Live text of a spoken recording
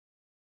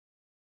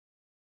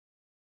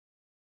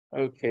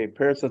Okay,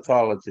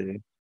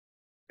 parasitology,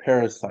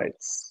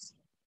 parasites.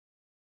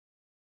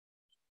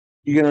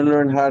 You're going to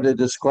learn how to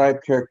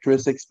describe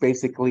characteristics,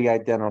 basically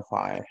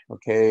identify,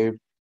 okay?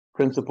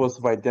 Principles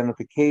of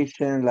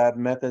identification, lab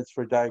methods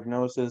for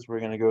diagnosis. We're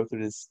going to go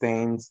through the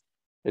stains,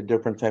 the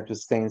different types of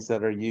stains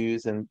that are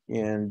used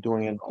in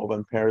doing an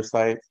open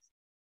parasite.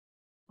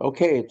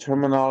 Okay,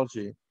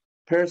 terminology.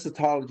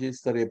 Parasitology is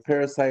study of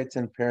parasites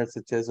and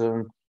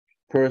parasitism.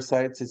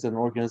 Parasites is an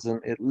organism,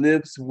 it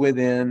lives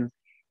within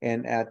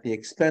and at the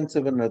expense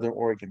of another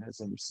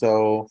organism.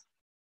 So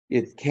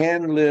it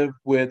can live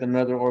with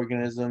another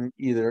organism,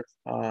 either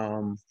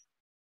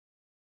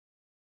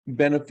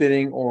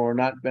benefiting or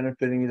not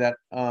benefiting that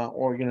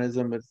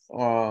organism.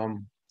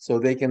 So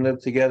they can live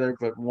together,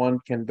 but one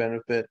can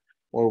benefit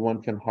or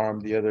one can harm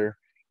the other.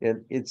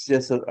 And it's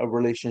just a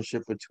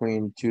relationship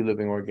between two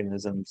living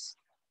organisms.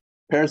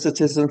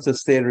 Parasitism is a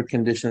state or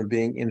condition of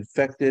being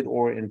infected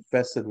or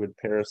infested with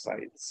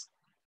parasites.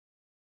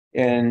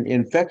 And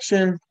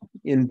infection,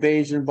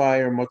 invasion by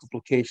or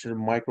multiplication of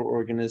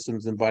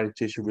microorganisms in body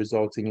tissue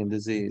resulting in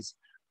disease.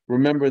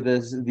 Remember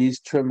this, these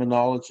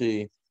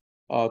terminology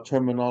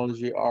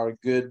are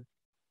good.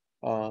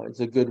 It's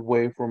a good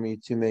way for me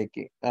to make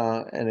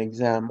an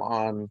exam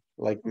on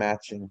like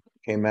matching,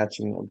 okay,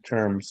 matching of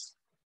terms.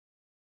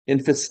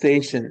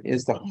 Infestation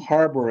is the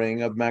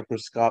harboring of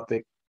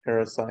macroscopic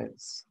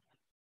parasites.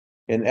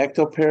 An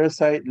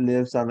ectoparasite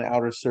lives on the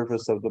outer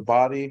surface of the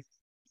body.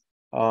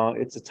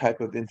 It's a type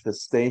of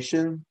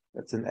infestation.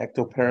 It's an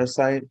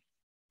ectoparasite.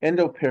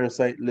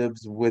 Endoparasite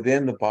lives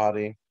within the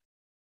body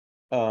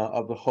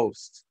of the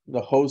host. The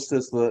host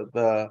is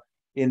the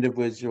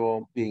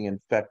individual being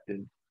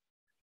infected.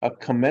 A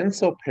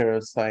commensal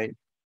parasite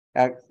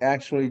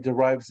actually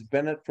derives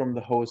benefit from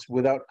the host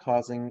without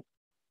causing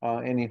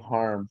any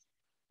harm.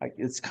 Like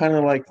it's kind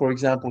of like, for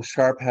example,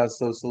 sharks have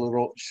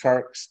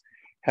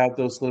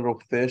those little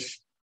fish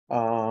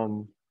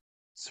um,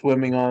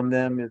 swimming on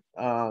them.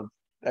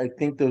 I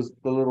think the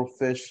little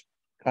fish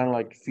kind of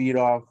like feed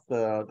off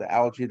the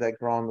algae that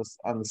grow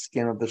on the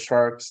skin of the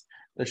sharks.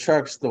 The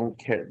sharks don't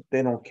care.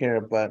 They don't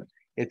care, but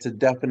it's a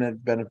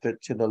definite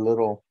benefit to the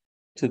little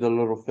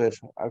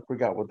fish. I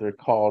forgot what they're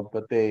called,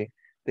 but they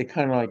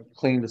kind of like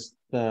clean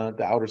the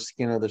outer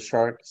skin of the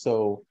shark,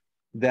 so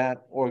that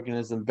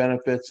organism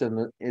benefits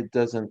and it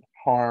doesn't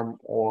harm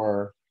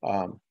or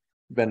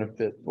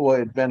benefit.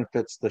 Well, it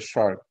benefits the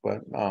shark,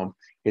 but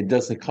it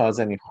doesn't cause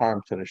any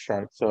harm to the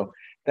shark. So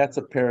that's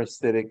a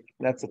parasitic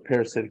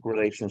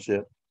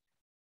relationship.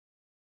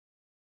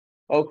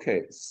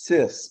 Okay,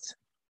 cyst.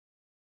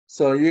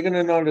 So you're going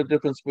to know the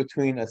difference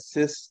between a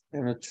cyst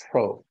and a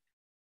troph.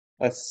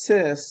 A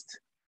cyst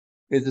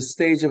is a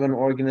stage of an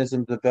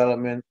organism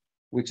development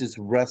which is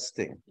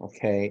resting,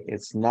 okay?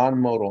 It's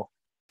non-modal.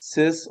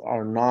 Cysts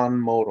are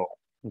non-modal,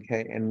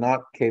 okay, and not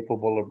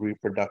capable of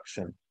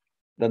reproduction.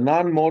 The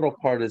non-modal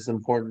part is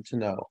important to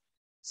know.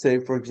 Say,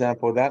 for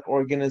example, that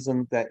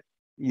organism that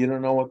you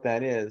don't know what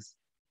that is,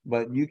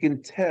 but you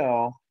can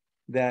tell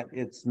that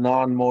it's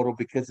non-modal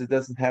because it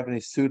doesn't have any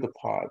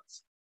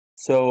pseudopods.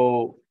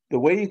 So the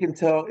way you can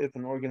tell if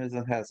an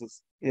organism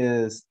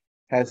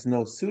has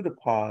no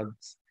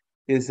pseudopods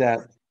is that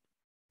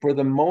for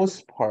the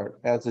most part,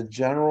 as a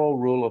general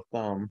rule of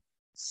thumb,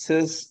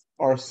 cysts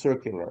are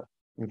circular.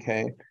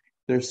 Okay,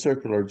 they're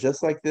circular,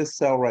 just like this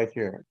cell right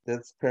here.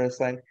 This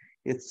parasite,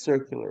 it's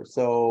circular.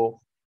 So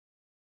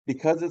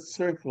because it's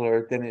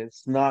circular, then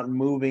it's not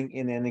moving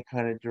in any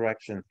kind of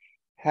direction.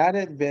 Had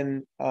it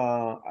been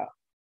a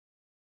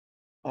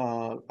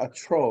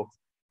troph,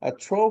 a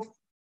troph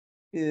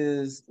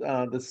is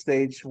the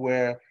stage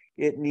where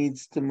it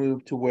needs to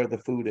move to where the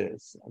food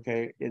is.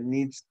 Okay, it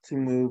needs to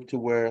move to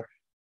where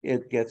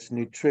it gets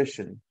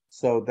nutrition.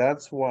 So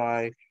that's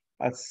why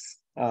a,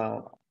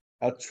 uh,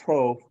 a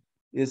troph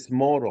is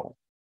modal,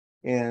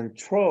 and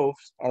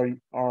trophs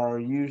are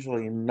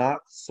usually not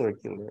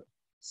circular.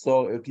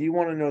 So if you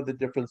want to know the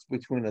difference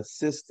between a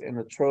cyst and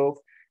a troph,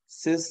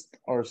 cysts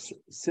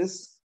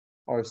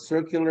are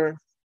circular,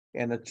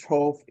 and a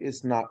troph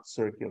is not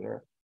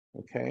circular.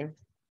 Okay.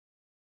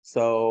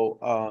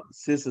 So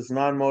cyst is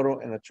non-modal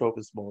and a troph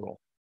is modal.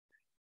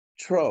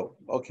 Troph,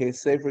 okay,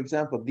 say for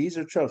example, these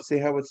are trophs. See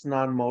how it's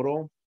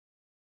non-modal?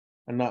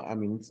 And not, I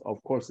mean,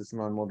 of course it's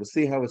non-modal.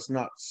 See how it's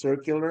not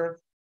circular?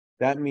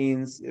 That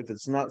means if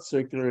it's not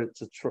circular,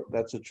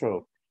 that's a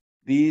troph.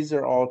 These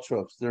are all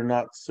trophs. They're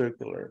not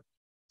circular.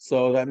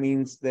 So that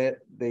means that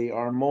they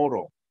are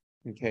modal.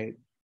 Okay.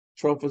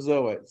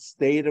 Trophozoa,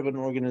 state of an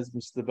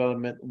organism's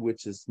development,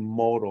 which is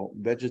modal,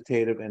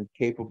 vegetative, and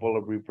capable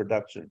of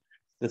reproduction.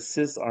 The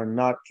cysts are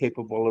not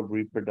capable of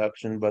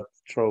reproduction, but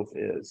the troph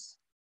is.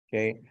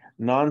 Okay.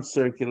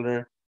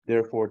 Non-circular,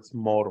 therefore it's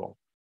modal.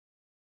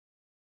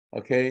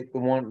 Okay. The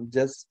one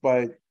just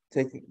by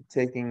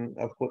taking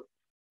a foot,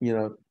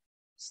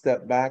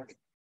 step back.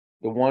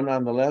 The one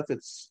on the left,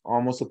 it's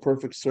almost a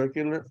perfect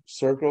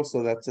circle,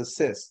 so that's a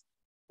cyst.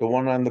 The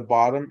one on the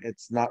bottom,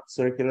 it's not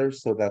circular,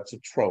 so that's a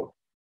troph.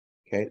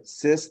 Okay,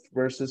 cyst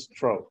versus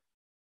troph.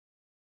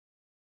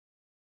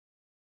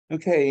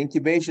 Okay,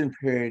 incubation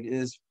period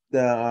is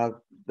the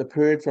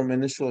period from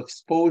initial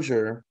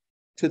exposure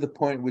to the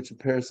point which the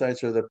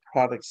parasites or the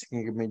products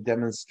can be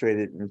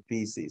demonstrated in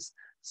feces.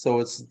 So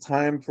it's the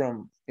time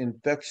from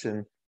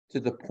infection to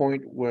the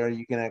point where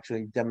you can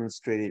actually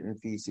demonstrate it in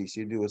feces.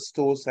 You do a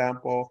stool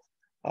sample,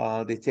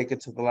 they take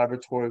it to the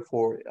laboratory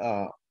for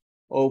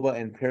ova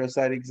and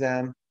parasite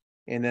exam,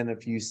 and then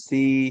if you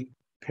see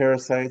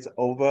parasites,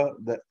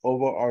 the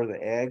ova are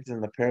the eggs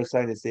and the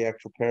parasite is the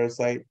actual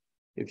parasite.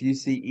 If you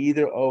see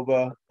either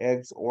ova,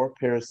 eggs, or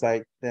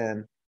parasite,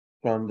 then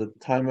from the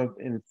time of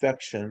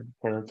infection,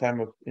 from the time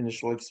of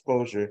initial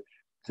exposure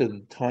to the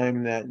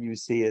time that you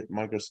see it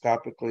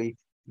microscopically,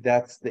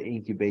 that's the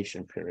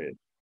incubation period.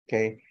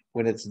 Okay.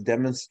 When it's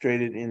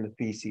demonstrated in the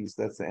feces,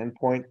 that's the end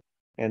point,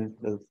 and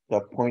the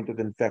point of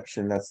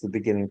infection, that's the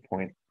beginning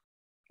point.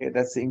 Okay,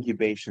 that's the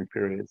incubation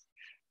period.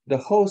 The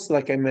host,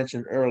 like I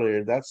mentioned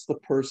earlier, that's the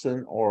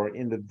person or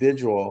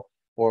individual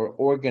or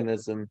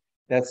organism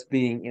that's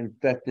being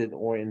infected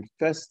or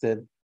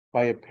infested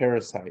by a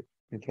parasite.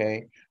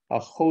 Okay, a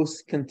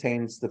host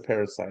contains the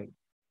parasite,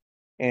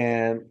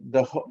 and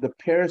the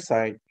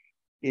parasite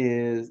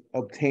is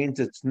obtains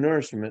its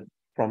nourishment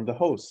from the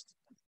host.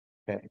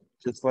 Okay,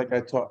 just like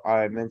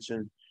I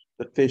mentioned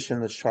the fish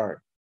and the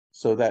shark.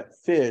 So that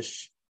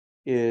fish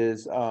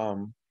is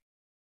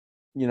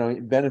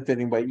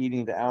benefiting by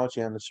eating the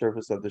algae on the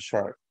surface of the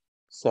shark.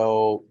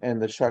 So,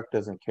 and the shark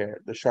doesn't care.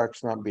 The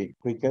shark's not being,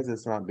 because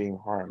it's not being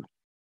harmed.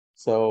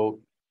 So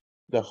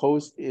the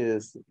host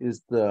is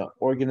the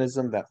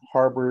organism that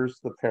harbors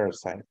the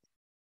parasite.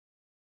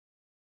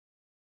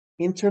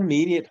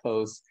 Intermediate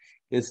host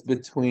is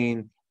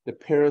between the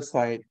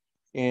parasite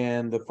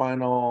and the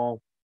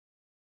final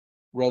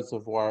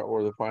reservoir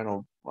or the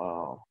final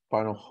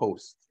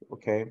host.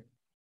 Okay.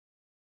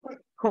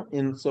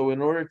 And so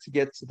in order to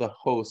get to the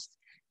host,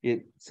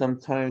 it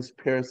sometimes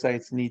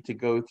parasites need to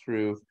go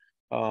through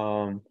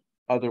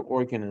other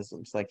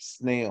organisms like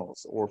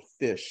snails or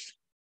fish.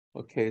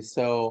 Okay,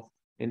 so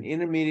an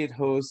intermediate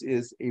host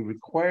is a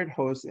required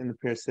host in the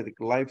parasitic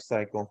life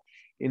cycle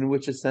in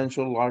which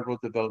essential larval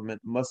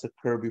development must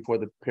occur before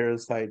the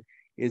parasite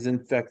is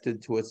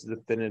infected to its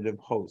definitive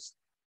host.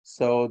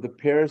 So the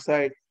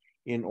parasite,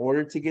 in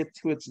order to get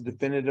to its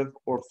definitive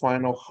or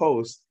final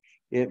host,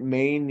 it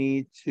may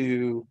need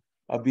to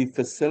be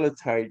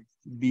facilitated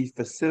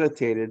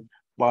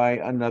by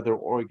another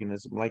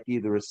organism, like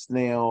either a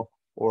snail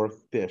or a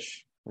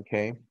fish.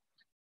 Okay,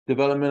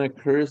 development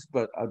occurs,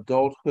 but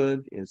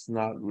adulthood is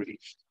not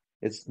reached.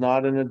 It's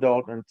not an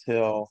adult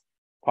until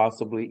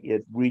possibly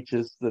it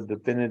reaches the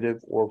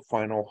definitive or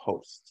final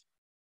host.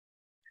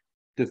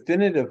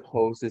 Definitive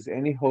host is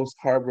any host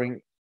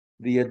harboring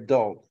the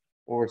adult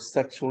or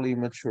sexually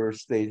mature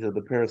stage of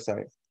the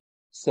parasite.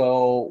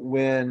 So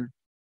when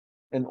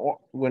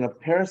a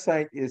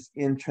parasite is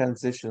in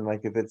transition,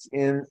 like if it's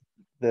in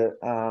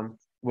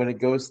when it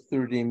goes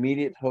through the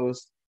immediate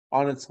host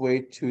on its way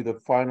to the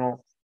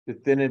final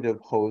definitive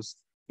host,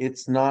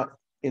 it's not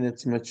in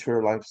its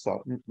mature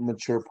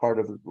part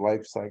of the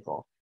life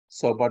cycle.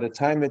 So by the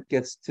time it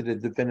gets to the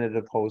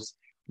definitive host,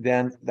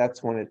 then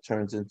that's when it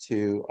turns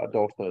into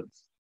adulthood.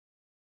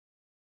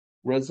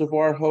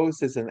 Reservoir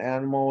host is an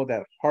animal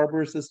that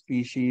harbors a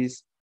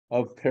species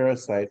of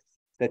parasite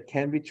that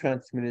can be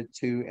transmitted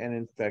to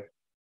and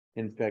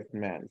infect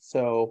man.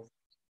 So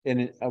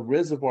in a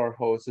reservoir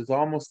host is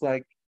almost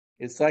like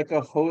it's like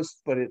a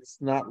host, but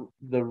it's not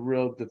the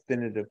real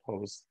definitive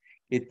host.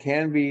 It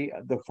can be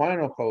the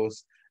final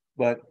host,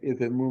 but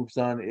if it moves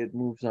on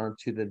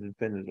to the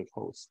definitive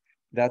host.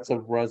 That's a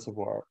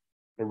reservoir.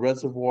 The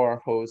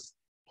reservoir host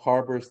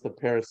harbors the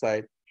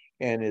parasite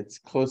and it's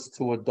close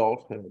to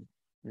adulthood.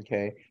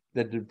 Okay.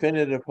 The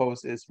definitive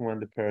host is when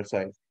the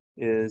parasite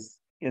is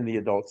in the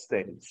adult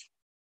stage.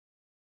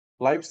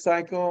 Life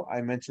cycle,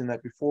 I mentioned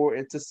that before,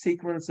 it's a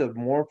sequence of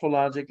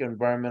morphologic and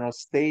environmental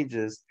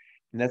stages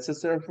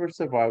necessary for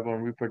survival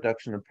and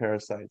reproduction of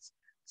parasites.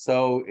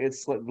 So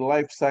it's like the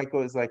life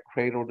cycle is like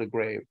cradle to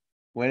grave.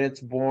 When it's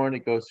born,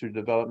 it goes through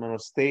developmental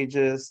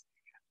stages.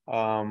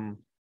 Um,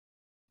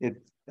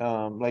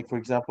 like for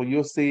example,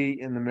 you'll see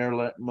in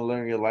the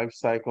malaria life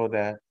cycle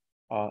that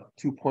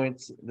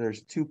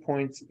there's 2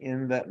 points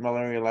in that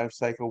malaria life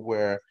cycle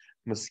where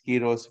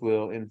mosquitoes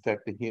will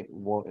infect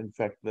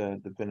the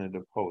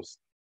definitive host.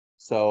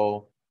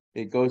 So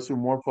it goes through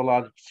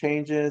morphologic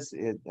changes.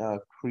 It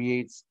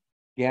creates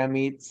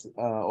gametes,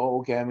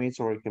 oogametes,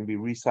 or it can be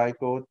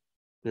recycled.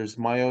 There's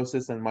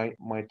meiosis and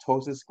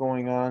mitosis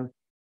going on,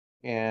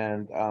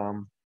 and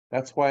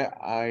that's why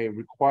I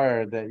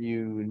require that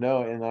you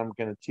know, and I'm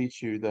going to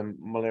teach you the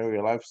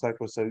malaria life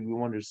cycle so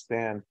you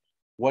understand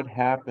what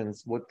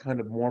happens, what kind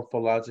of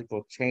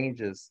morphological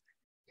changes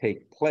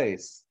take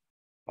place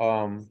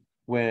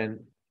when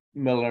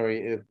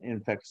malaria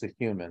infects a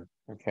human.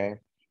 Okay,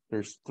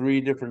 there's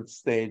three different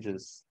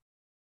stages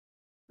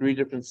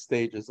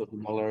of the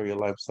malaria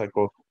life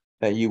cycle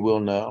that you will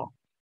know.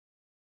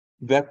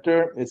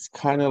 Vector, it's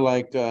kind of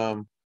like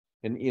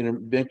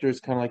vector is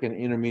kind of like an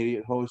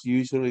intermediate host.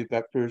 Usually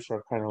vectors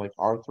are kind of like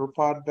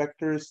arthropod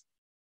vectors.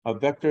 A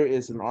vector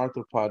is an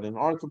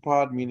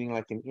arthropod meaning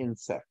like an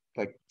insect.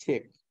 like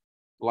tick,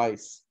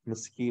 lice,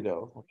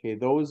 mosquito. Okay,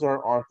 those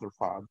are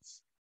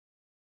arthropods.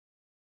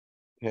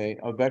 Okay,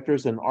 a vector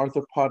is an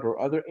arthropod or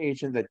other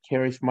agent that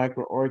carries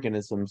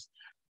microorganisms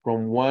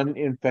from one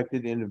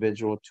infected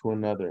individual to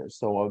another.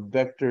 So a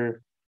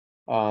vector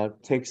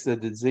takes the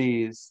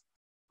disease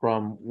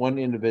from one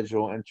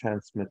individual and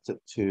transmits it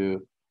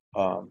to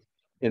um,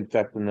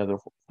 infect another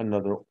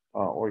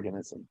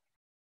organism.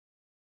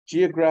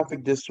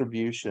 Geographic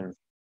distribution.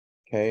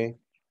 Okay,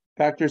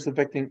 factors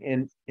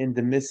affecting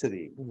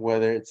endemicity,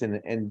 whether it's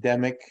an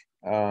endemic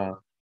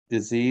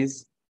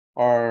disease,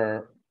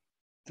 are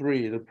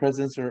three: the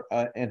presence or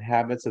and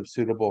habits of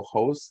suitable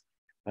hosts,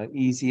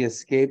 easy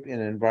escape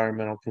in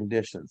environmental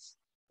conditions,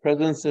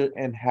 presence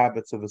and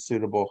habits of a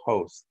suitable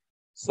host.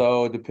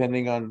 So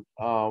depending on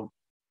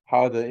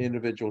how the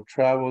individual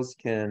travels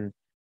can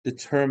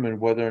determine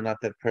whether or not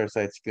that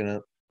parasite's going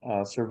to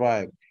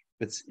survive.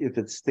 If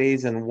it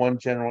stays in one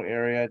general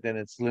area, then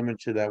it's limited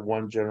to that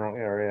one general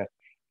area,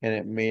 and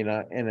it may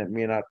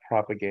not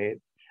propagate.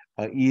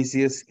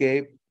 Easy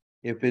escape,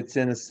 if it's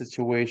in a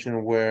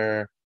situation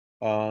where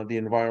the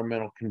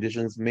environmental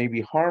conditions may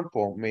be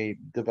harmful, may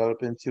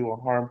develop into a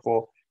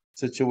harmful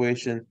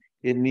situation,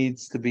 it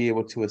needs to be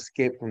able to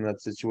escape from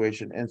that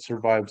situation and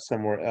survive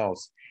somewhere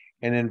else.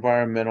 And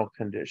environmental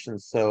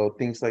conditions, so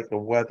things like the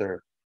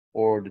weather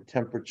or the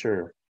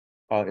temperature,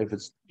 if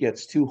it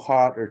gets too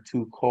hot or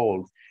too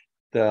cold,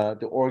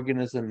 the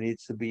organism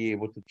needs to be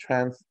able to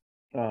travel.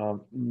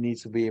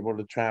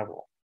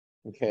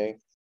 Okay,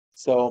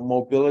 so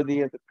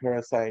mobility of the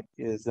parasite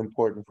is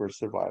important for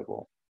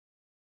survival.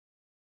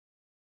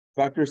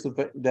 Factors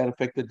that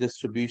affect the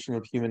distribution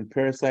of human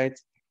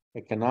parasites: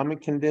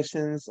 economic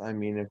conditions. I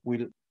mean, if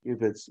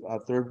it's a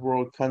third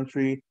world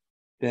country,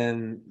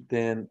 then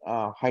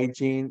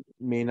hygiene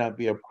may not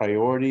be a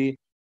priority.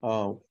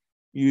 Uh,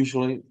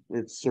 Usually,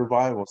 it's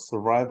survival.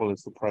 Survival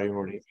is the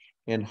priority,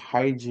 and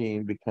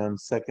hygiene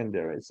becomes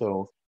secondary.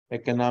 So,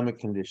 economic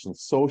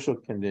conditions, social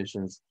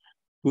conditions,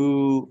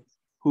 who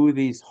who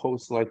these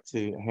hosts like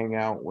to hang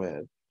out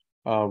with,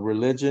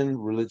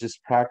 religious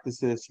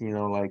practices.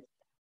 Like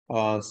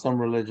some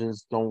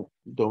religions don't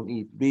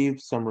eat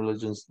beef. Some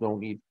religions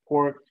don't eat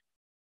pork.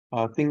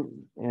 Think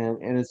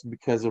and it's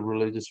because of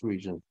religious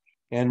reasons.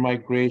 And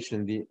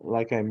migration, the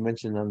like I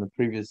mentioned on the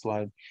previous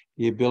slide,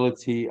 the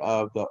ability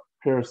of the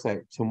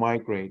parasite to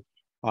migrate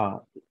uh,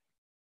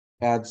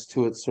 adds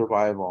to its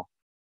survival.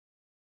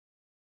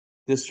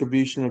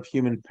 Distribution of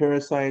human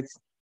parasites.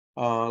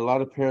 A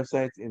lot of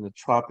parasites in the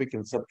tropic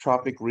and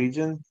subtropic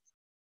region,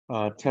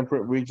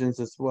 temperate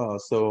regions as well.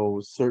 So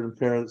certain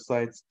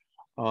parasites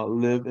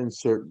live in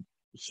certain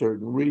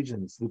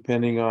regions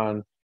depending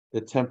on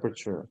the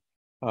temperature,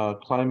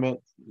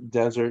 climate,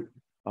 desert,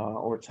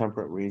 or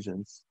temperate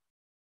regions.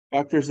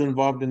 Factors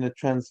involved in the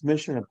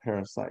transmission of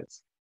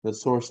parasites: the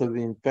source of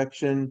the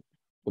infection,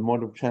 the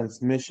mode of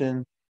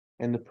transmission,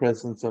 and the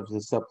presence of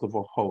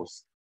susceptible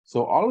hosts.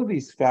 So all of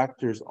these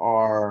factors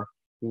are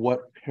what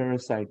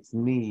parasites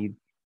need,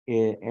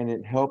 and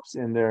it helps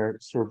in their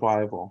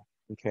survival.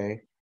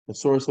 Okay, the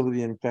source of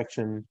the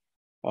infection,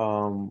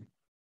 um,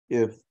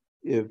 if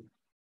if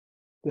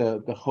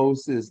the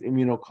host is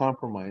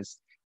immunocompromised,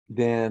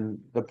 then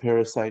the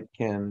parasite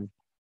can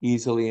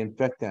easily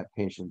infect that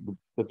patient.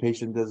 The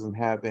patient doesn't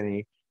have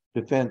any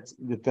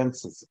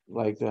defenses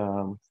like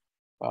um,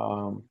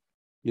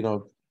 you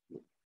know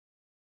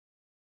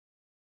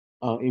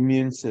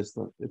immune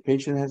system. The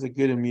patient has a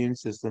good immune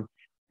system,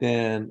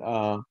 then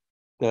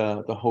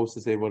the host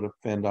is able to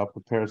fend off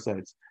the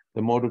parasites.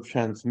 The mode of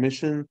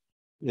transmission,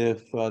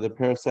 if the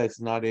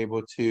parasite's not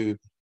able to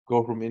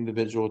go from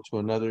individual to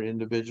another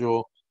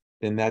individual,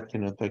 then that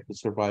can affect the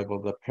survival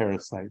of the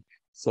parasite.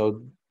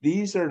 So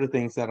these are the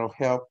things that'll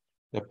help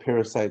the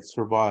parasite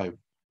survive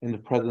in the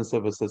presence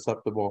of a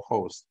susceptible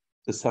host.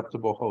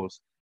 Susceptible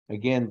host.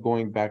 Again,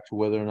 going back to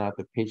whether or not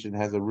the patient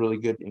has a really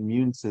good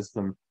immune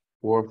system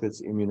or if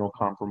it's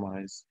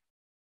immunocompromised.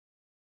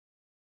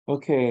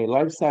 Okay,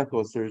 life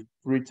cycles. There's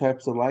three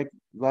types of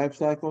life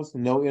cycles.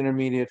 No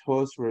intermediate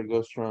host, where it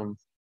goes from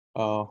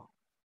uh,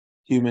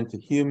 human to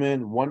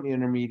human. One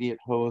intermediate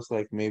host,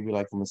 maybe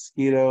like a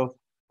mosquito,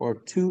 or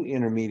two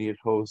intermediate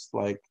hosts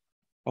like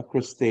a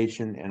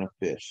crustacean and a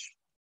fish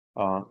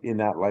in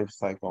that life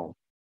cycle.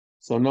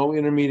 So no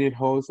intermediate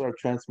hosts are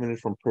transmitted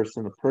from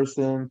person to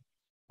person.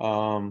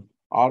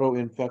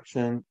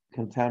 Auto-infection,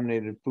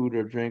 contaminated food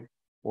or drink,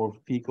 or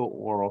fecal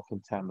oral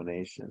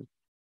contamination.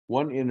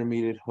 One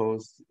intermediate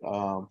host,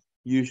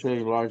 usually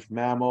a large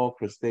mammal,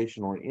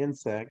 crustacean, or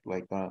insect,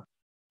 like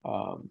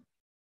um,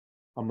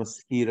 a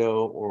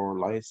mosquito or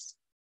lice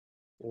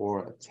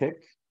or a tick.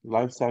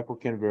 Life cycle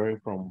can vary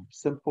from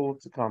simple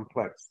to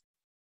complex.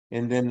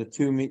 And then the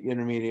two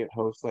intermediate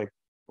hosts, like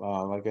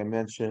I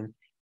mentioned,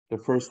 the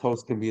first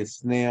host can be a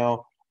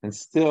snail, and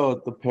still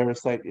the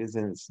parasite is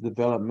in its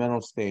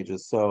developmental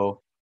stages.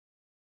 So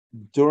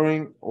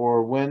during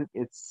or when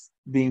it's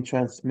being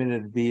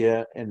transmitted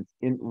via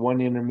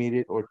one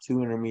intermediate or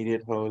two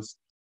intermediate hosts,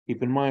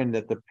 keep in mind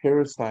that the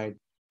parasite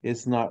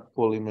is not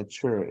fully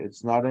mature.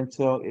 It's not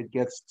until it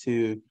gets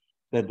to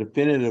the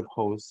definitive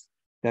host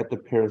that the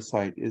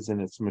parasite is in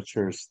its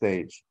mature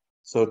stage.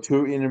 So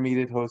two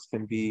intermediate hosts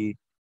can be,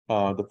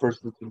 the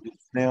first one can be a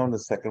snail and the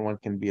second one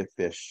can be a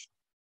fish.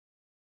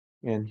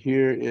 And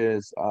here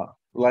is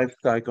life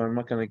cycle. I'm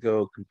not going to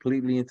go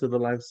completely into the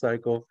life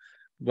cycle,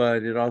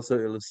 but it also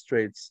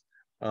illustrates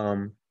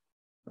um,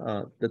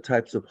 the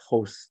types of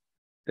hosts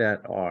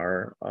that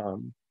are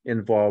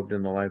involved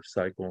in the life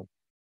cycle.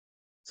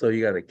 So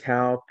you got a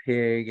cow,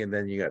 pig, and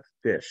then you got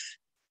fish.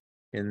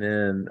 And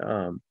then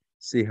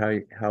see how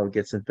it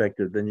gets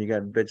infected. Then you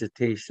got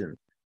vegetation.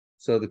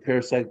 So the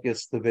parasite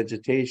gets the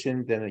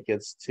vegetation, then it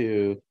gets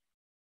to,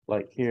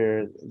 like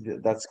here,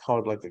 that's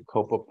called like a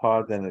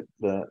copepod. Then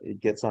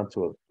it gets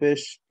onto a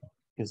fish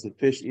because the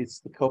fish eats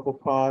the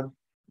copepod,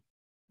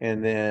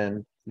 and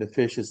then the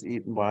fish is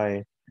eaten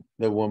by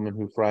the woman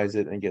who fries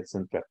it and gets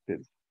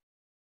infected.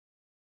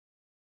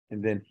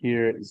 And then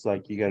here it's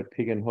like you got a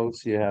pig and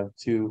host. You have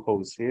two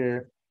hosts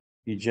here.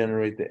 You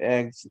generate the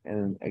eggs,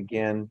 and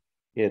again,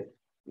 it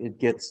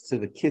gets to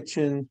the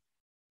kitchen.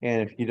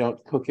 And if you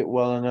don't cook it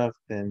well enough,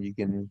 then you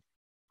can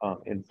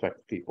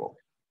infect people.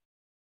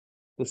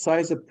 The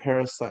size of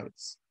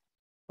parasites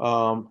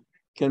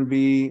can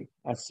be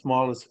as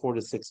small as 4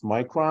 to 6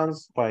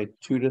 microns by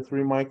 2 to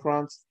 3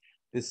 microns.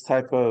 This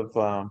type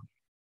of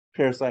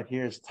parasite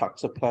here is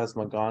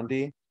Toxoplasma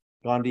gondii,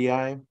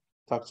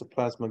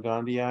 Toxoplasma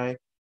gondii.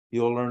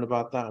 You'll learn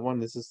about that one.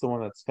 This is the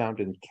one that's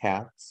found in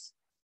cats,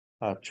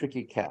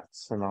 tricky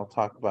cats, and I'll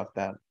talk about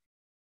that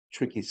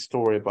tricky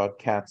story about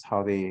cats,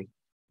 how they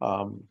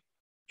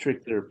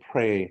trick their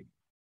prey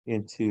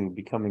into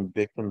becoming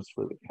victims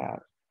for the cat.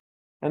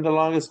 And the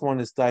longest one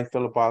is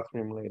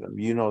Diphyllobothrium latum.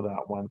 You know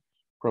that one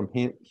from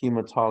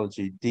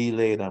hematology, D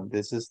latum.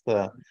 This is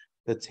the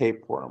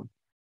tapeworm.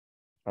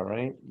 All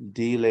right,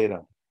 D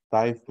latum,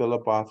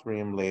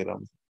 Diphyllobothrium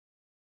latum.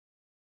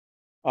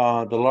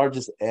 The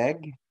largest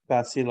egg,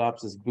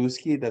 Bacillopsis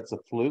buski, that's a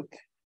fluke,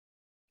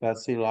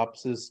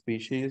 Bacillopsis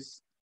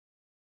species.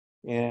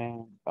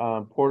 And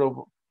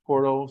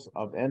portals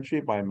of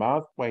entry by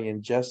mouth, by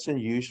ingestion.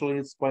 Usually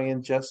it's by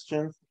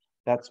ingestion.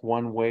 That's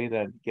one way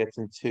that gets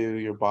into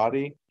your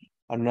body.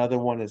 Another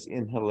one is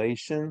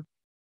inhalation,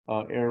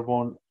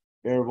 airborne,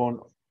 airborne,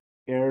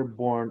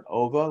 airborne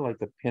ova, like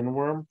the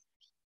pinworm,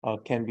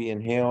 can be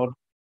inhaled,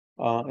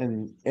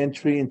 and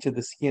entry into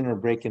the skin or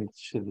break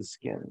into the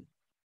skin.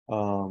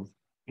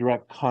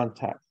 Direct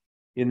contact,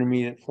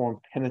 intermediate form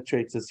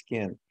penetrates the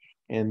skin,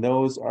 and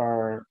those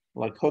are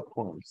like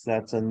hookworms.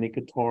 That's a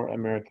Nicotor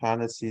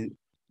americanus.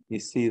 You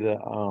see the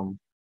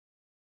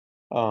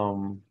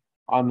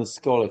on the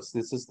scolex.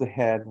 This is the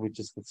head, which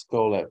is the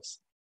scolex,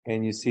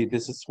 and you see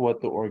this is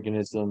what the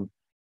organism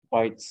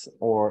bites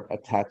or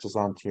attaches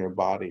onto your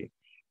body,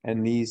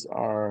 and these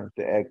are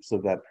the eggs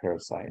of that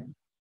parasite.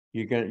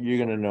 You're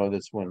gonna know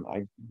this when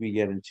we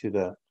get into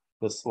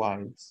the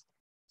slides.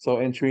 So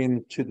entry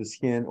into the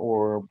skin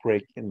or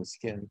break in the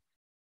skin.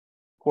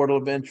 Portal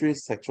of entry,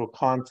 sexual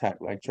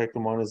contact, like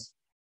Trichomonas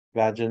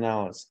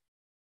vaginalis,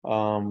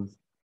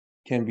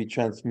 can be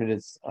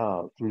transmitted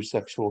through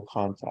sexual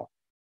contact.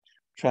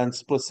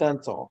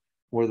 Transplacental,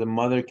 where the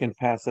mother can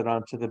pass it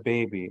on to the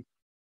baby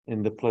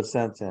in the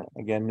placenta.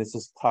 Again, this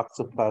is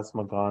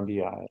Toxoplasma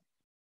gondii.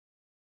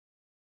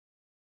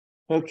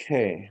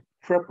 Okay,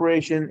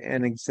 preparation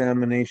and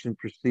examination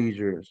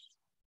procedures.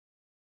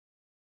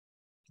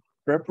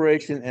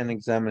 Preparation and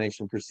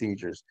examination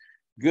procedures.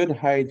 Good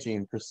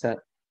hygiene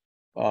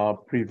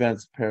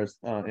prevents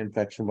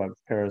infection by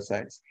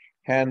parasites.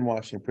 Hand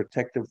washing,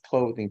 protective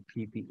clothing,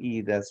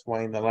 PPE. That's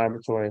why in the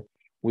laboratory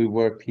we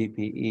wear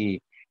PPE.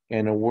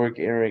 And a work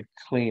area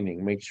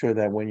cleaning. Make sure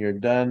that when you're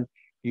done,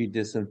 you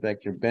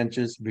disinfect your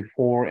benches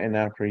before and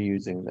after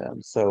using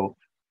them. So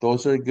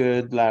those are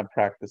good lab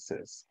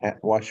practices.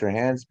 Wash your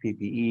hands,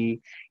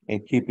 PPE,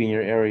 and keeping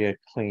your area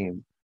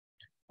clean.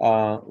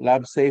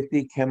 Lab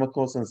safety,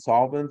 chemicals and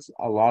solvents,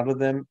 a lot of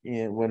them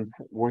when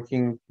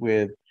working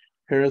with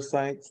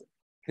parasites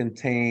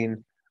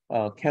contain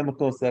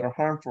chemicals that are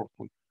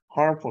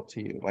harmful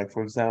to you. Like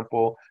for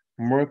example,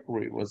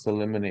 mercury was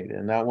eliminated,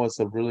 and that was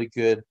a really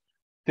good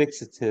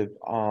fixative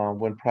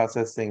when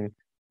processing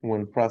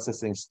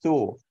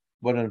stool.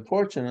 But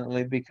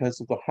unfortunately,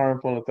 because of the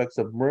harmful effects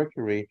of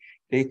mercury,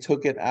 they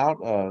took it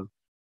out of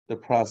the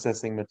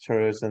processing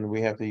materials, and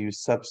we have to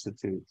use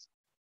substitutes.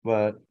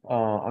 But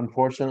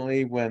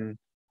unfortunately, when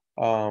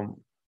um,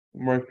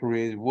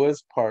 mercury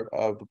was part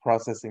of the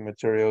processing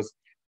materials,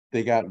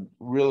 they got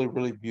really,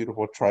 really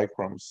beautiful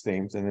trichrome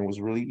stains, and it was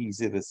really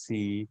easy to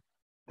see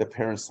the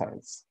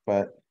parasites.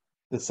 But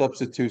the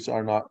substitutes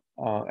are not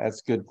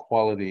as good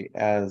quality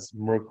as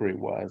mercury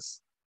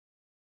was.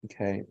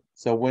 Okay,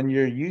 so when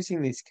you're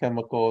using these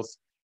chemicals,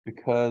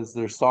 because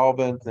they're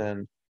solvent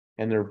and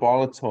they're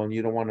volatile and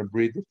you don't want to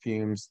breathe the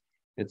fumes,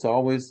 it's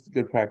always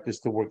good practice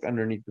to work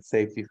underneath the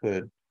safety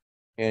hood.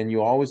 And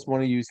you always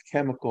want to use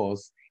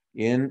chemicals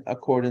in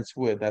accordance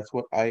with, that's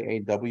what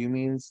IAW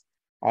means.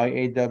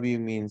 IAW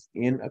means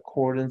in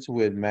accordance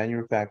with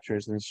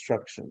manufacturer's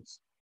instructions.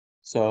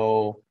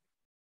 So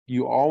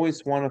you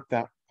always want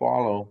to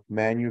follow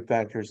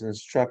manufacturer's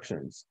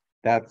instructions.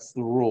 That's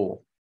the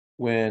rule.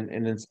 When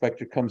an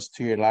inspector comes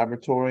to your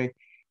laboratory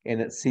and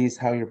it sees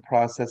how you're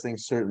processing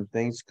certain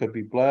things, could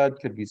be blood,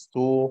 could be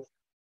stool,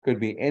 could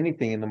be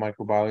anything in the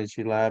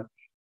microbiology lab,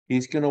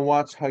 he's going to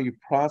watch how you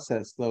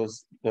process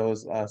those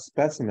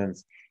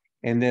specimens.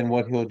 And then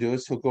what he'll do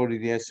is he'll go to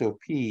the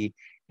SOP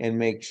and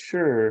make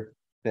sure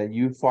that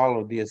you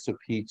follow the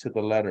SOP to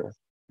the letter.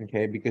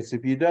 Okay, because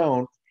if you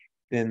don't,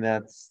 then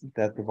that's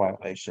a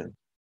violation.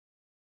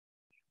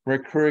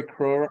 Mercury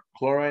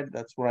chloride,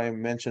 that's what I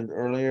mentioned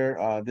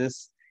earlier.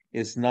 This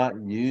is not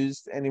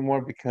used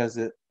anymore because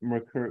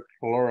mercury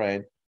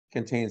chloride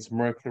contains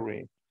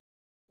mercury.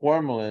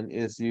 Formalin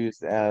is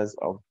used as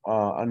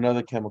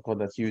another chemical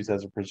that's used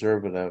as a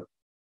preservative.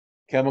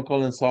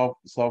 Chemical and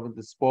solvent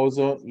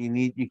disposal,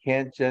 you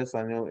can't just,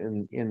 I know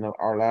in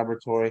our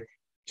laboratory,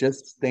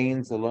 just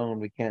stains alone,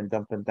 we can't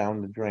dump it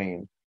down the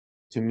drain.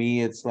 To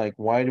me, it's like,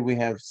 why do we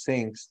have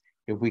sinks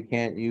if we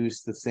can't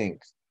use the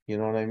sinks? You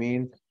know what I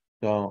mean?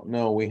 So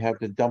no, we have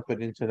to dump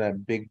it into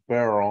that big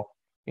barrel,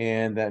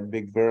 and that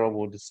big barrel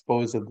will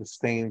dispose of the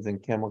stains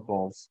and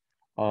chemicals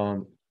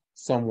um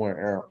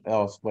somewhere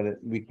else, but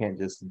we can't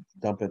just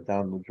dump it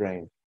down the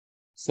drain.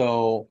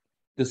 So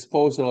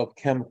disposal of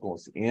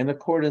chemicals in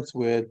accordance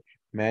with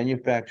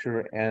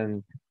manufacturer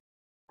and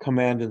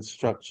command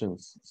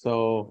instructions.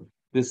 So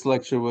this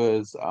lecture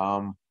was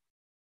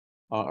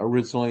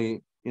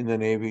originally in the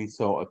Navy,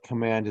 so a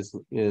command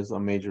is a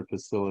major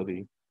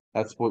facility.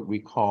 That's what we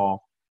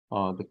call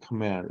the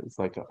command. It's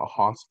like a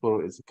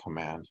hospital is a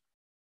command.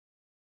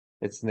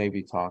 It's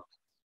Navy talk,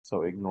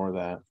 so ignore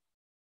that.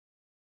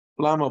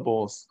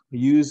 Flammables.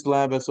 Use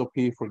lab SOP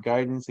for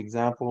guidance.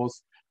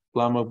 Examples.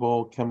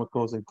 Flammable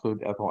chemicals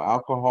include ethyl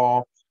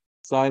alcohol,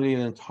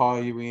 xylene and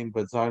toluene,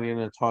 but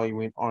xylene and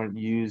toluene aren't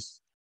used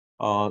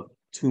uh,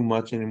 too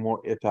much anymore,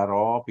 if at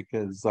all,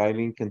 because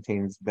xylene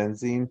contains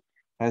benzene,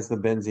 has the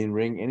benzene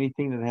ring.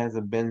 Anything that has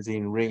a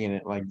benzene ring in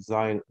it, like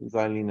xylene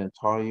and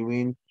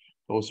toluene,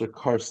 those are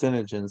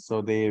carcinogens,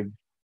 so they've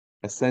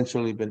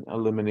essentially been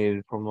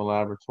eliminated from the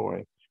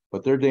laboratory,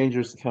 but they're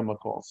dangerous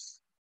chemicals.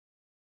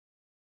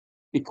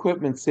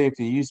 Equipment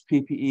safety. Use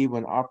PPE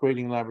when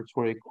operating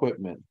laboratory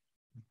equipment.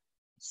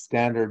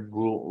 Standard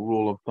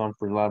rule of thumb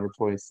for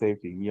laboratory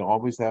safety. You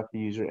always have to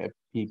use your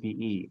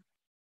PPE.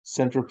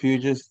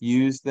 Centrifuges,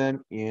 use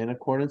them in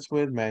accordance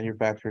with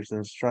manufacturer's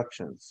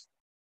instructions.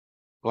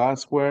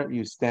 Glassware,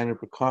 use standard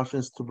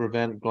precautions to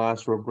prevent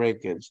glassware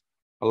breakage.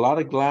 A lot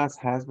of glass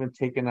has been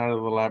taken out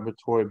of the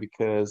laboratory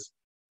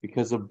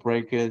because of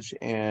breakage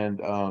and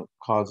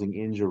causing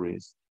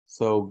injuries.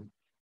 So,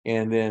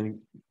 and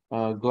then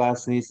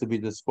glass needs to be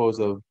disposed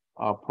of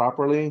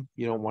properly.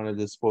 You don't want to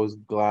dispose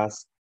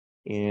glass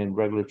in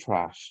regular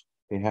trash.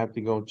 They have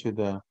to go to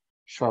the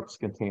sharps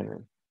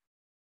container.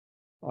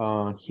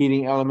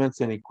 Heating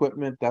elements and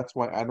equipment. That's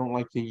why I don't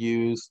like to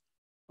use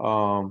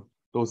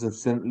those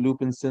loop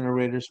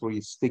incinerators where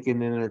you stick it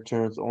in and it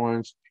turns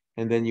orange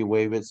and then you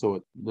wave it so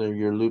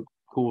your loop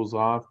cools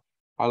off.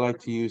 I like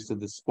to use the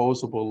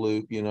disposable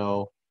loop,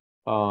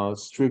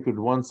 streak with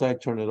one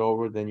side, turn it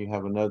over, then you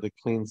have another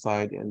clean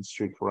side and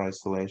streak for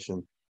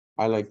isolation.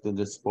 I like the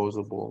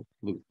disposable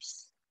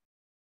loops.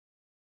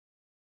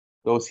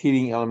 Those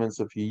heating elements,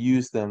 if you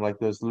use them, like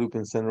those loop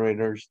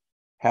incinerators,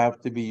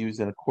 have to be used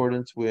in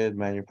accordance with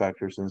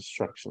manufacturer's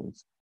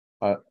instructions.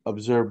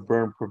 Observe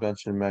burn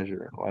prevention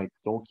measure, like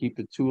don't keep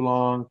it too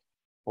long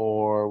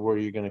or where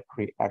you're going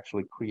to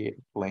actually create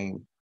a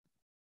flame.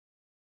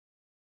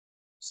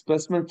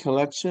 Specimen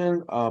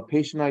collection,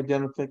 patient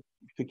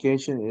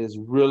identification is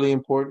really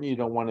important. You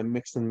don't want to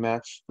mix and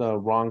match the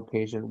wrong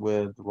patient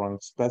with the wrong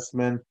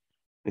specimen.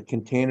 The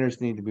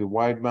containers need to be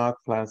wide mouth,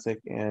 plastic,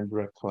 and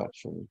direct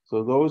collection.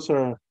 So those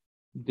are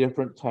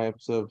different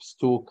types of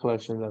stool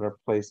collection that are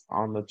placed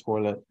on the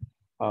toilet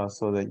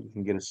so that you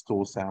can get a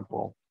stool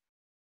sample.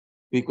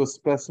 Fecal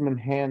specimen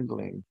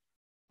handling.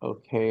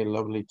 Okay,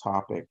 lovely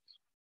topic.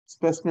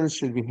 Specimens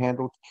should be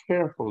handled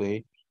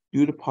carefully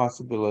due to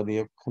possibility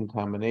of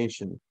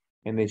contamination,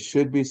 and they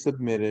should be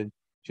submitted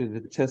to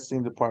the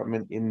testing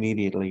department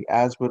immediately.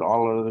 As with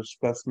all other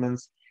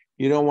specimens,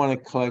 you don't want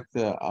to collect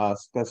a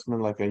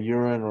specimen like a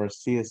urine or a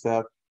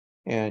CSF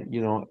and,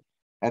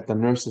 at the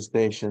nurse's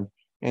station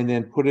and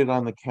then put it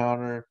on the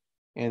counter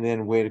and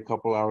then wait a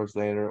couple hours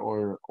later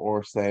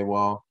or say,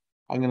 well,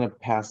 I'm going to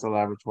pass the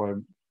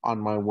laboratory on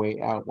my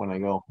way out when I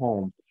go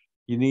home.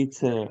 You need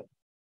to,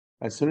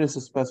 as soon as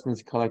the specimen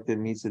is collected,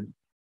 it needs to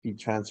be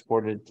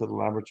transported to the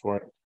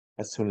laboratory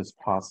as soon as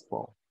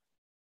possible.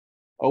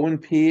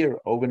 O&P or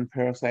open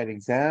parasite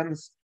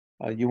exams,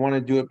 you want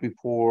to do it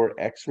before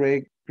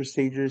X-ray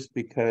procedures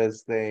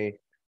because they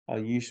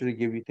usually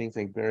give you things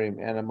like barium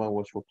enema,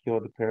 which will kill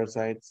the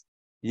parasites.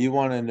 You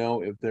want to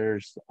know if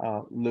there's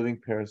living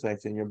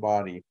parasites in your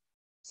body.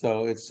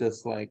 So it's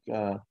just like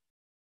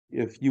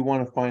if you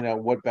want to find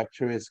out what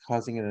bacteria is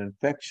causing an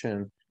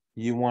infection,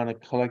 you want to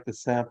collect a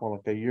sample,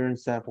 like a urine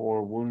sample or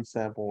a wound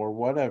sample or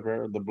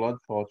whatever, the blood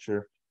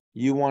culture.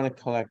 You want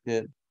to collect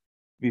it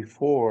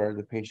before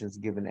the patient's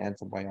given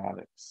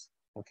antibiotics,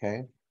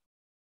 okay?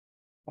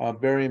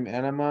 Barium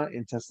enema,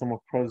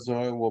 intestinal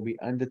protozoa will be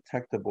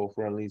undetectable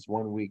for at least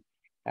 1 week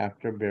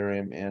after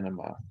barium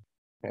enema.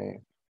 Okay.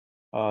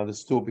 The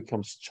stool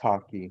becomes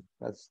chalky.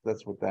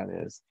 That's what that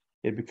is.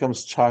 It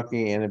becomes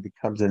chalky and it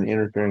becomes an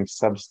interfering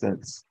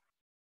substance.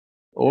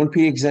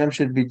 O&P exam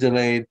should be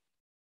delayed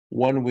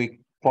 1 week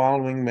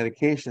following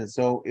medication.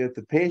 So if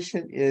the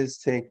patient is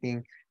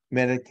taking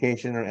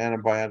medication or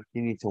antibiotic,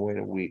 you need to wait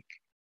a week.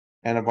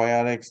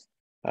 Antibiotics,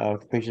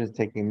 if the patient is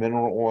taking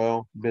mineral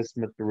oil,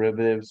 bismuth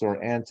derivatives,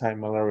 or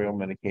anti-malarial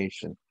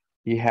medication,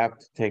 you have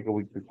to take a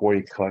week before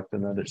you collect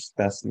another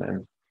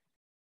specimen.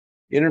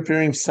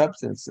 Interfering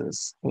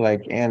substances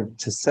like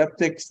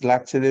antiseptics,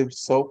 laxatives,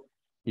 soap,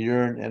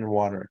 urine, and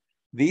water.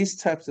 These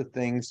types of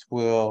things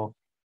will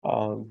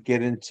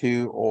get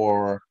into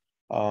or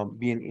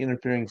be an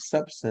interfering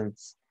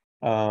substance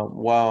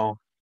while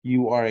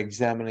you are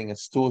examining a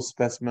stool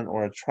specimen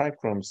or a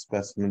trichrome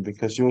specimen,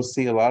 because you'll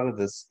see a lot of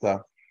this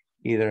stuff,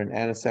 either an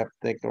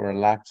antiseptic or a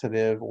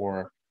laxative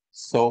or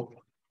soap,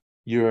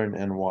 urine,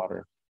 and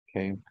water.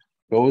 Okay,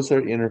 those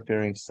are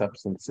interfering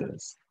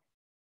substances.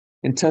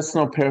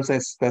 Intestinal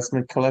parasite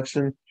specimen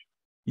collection,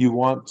 you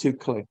want to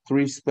collect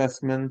 3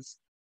 specimens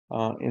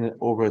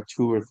over a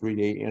 2 or 3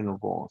 day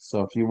interval.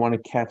 So if you want to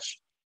catch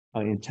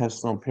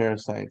intestinal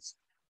parasites,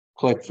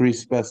 collect 3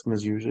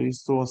 specimens, usually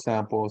stool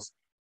samples,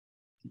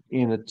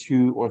 in a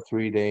 2 or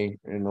 3 day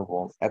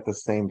interval at the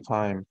same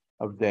time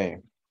of day.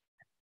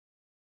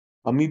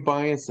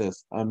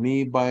 Amoebiasis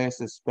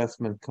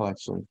specimen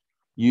collection.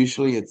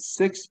 Usually it's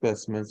 6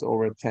 specimens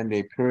over a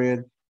 10-day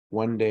period,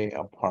 1 day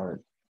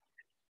apart.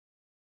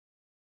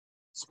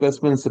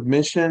 Specimen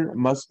submission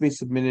must be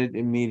submitted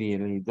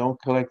immediately.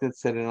 Don't collect it,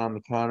 set it on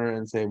the counter,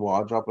 and say, well,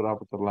 I'll drop it off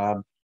at the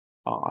lab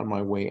on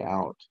my way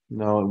out.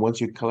 No,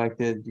 once you collect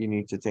it, you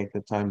need to take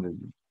the time to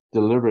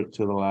deliver it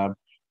to the lab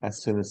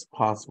as soon as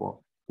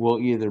possible. We'll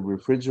either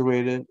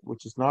refrigerate it,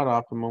 which is not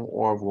optimal,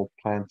 or we'll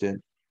plant it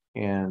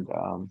and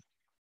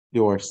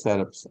do our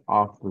setups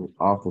off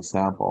the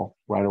sample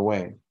right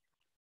away.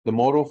 The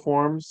motile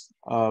forms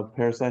of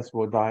parasites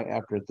will die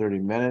after 30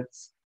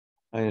 minutes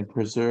and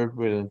preserved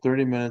within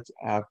 30 minutes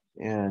after,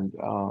 and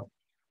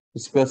the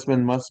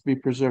specimen must be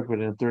preserved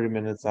within 30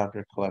 minutes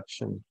after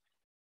collection.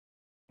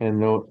 And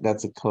note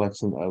that's a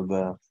collection of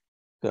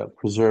the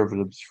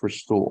preservatives for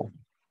stool.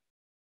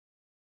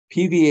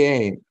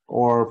 PVA,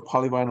 or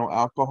polyvinyl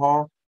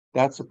alcohol,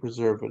 that's a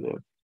preservative.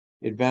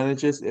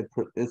 Advantages,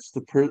 it's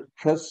the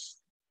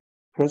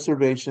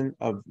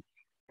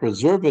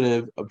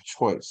preservative of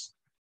choice.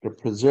 The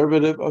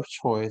preservative of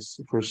choice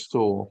for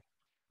stool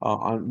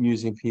on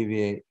using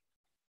PVA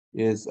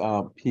is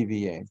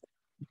PVA.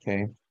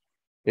 Okay,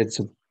 it's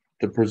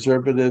the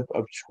preservative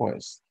of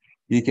choice.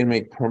 You can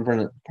make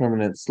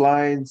permanent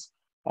slides.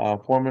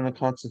 Formula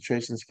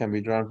concentrations can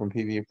be drawn from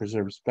PVA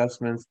preserved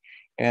specimens,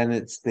 and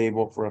it's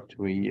stable for up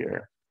to a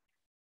year.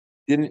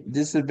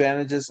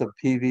 Disadvantages of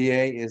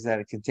PVA is that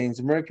it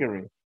contains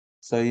mercury,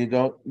 so you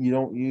don't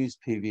use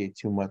PVA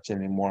too much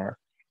anymore,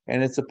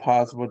 and it's a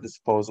possible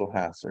disposal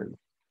hazard.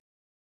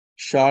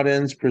 Shot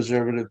ends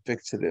preservative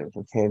fixative.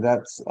 Okay,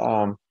 that's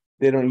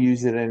they don't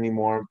use it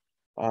anymore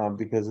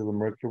because of the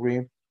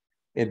mercury.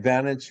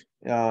 Advantage,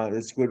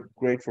 it's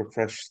great for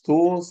fresh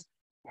stools.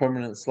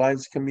 Permanent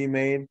slides can be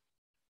made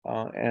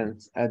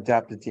and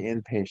adapted to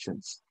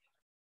inpatients.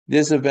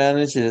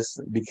 Disadvantage is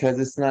because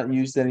it's not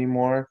used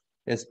anymore,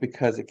 it's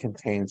because it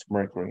contains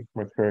mercury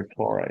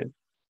chloride.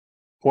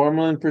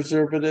 Formalin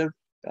preservative,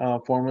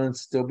 formalin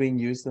is still being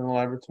used in the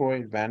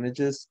laboratory.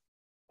 Advantages,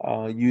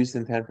 used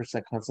in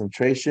 10%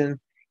 concentration,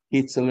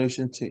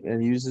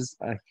 uses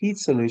a heat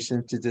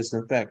solution to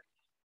disinfect.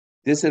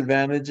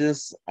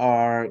 Disadvantages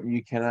are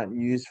you cannot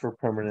use for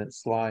permanent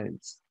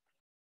slides.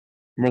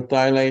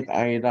 Methylate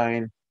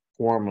iodine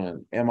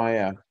formalin,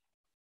 MIF.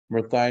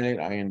 Methylate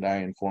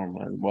iodine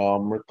formalin. Well,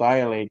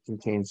 methylate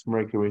contains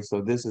mercury,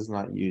 so this is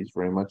not used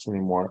very much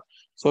anymore.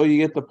 So you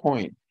get the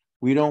point.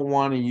 We don't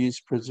want to use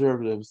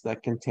preservatives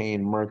that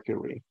contain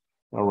mercury,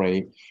 all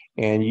right?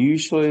 And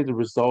usually the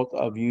result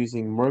of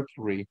using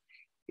mercury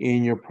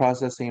in your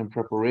processing and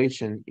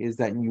preparation is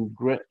that you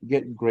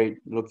get great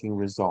looking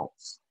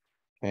results,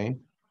 okay?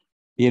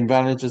 The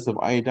advantages of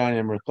iodine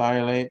and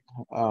methylate,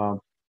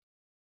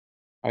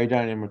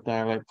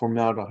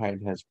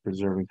 formaldehyde has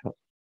preserving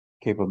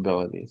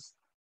capabilities.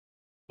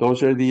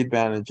 Those are the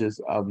advantages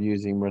of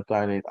using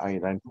methylate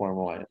iodine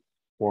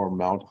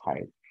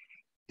formaldehyde.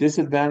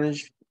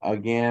 Disadvantage,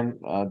 again,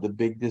 the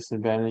big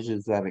disadvantage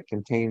is that it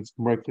contains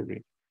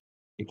mercury.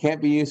 It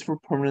can't be used for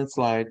permanent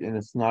slide, and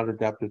it's not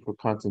adapted for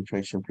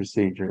concentration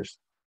procedures.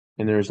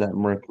 And there's that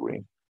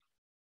mercury.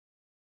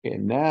 Okay,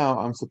 now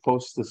I'm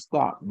supposed to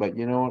stop, but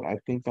you know what? I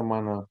think I'm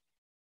on a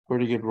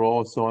pretty good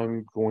roll, so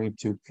I'm going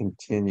to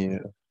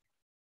continue.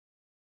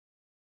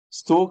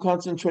 Stool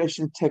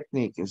concentration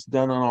technique is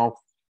done on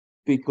all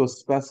fecal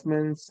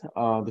specimens.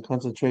 The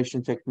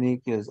concentration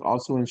technique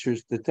also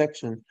ensures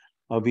detection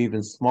of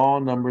even small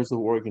numbers of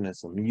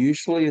organisms.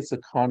 Usually it's a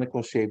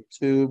conical shaped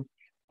tube.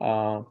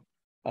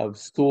 of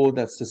stool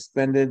that's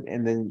suspended,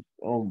 and then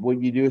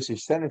what you do is you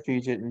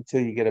centrifuge it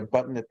until you get a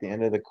button at the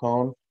end of the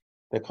cone,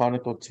 the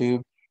conical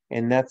tube,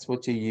 and that's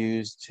what you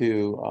use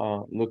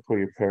to look for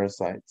your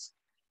parasites.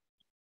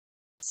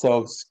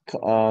 So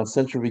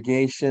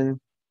centrifugation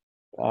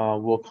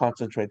will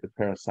concentrate the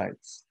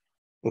parasites.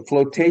 The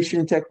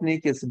flotation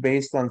technique is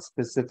based on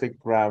specific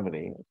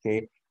gravity.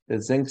 Okay,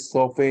 the zinc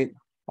sulfate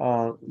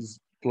uh,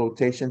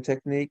 flotation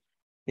technique,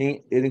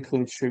 it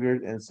includes sugar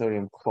and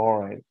sodium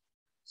chloride.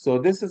 So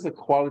this is a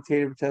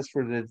qualitative test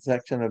for the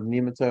detection of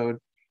nematode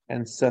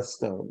and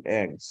cestode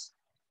eggs.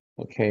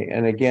 Okay,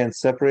 and again,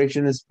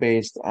 separation is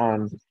based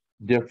on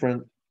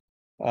different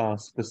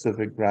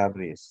specific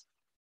gravities.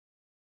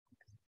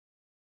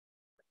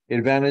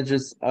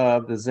 Advantages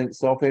of the zinc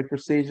sulfate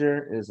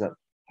procedure is a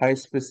high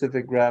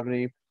specific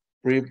gravity,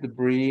 free of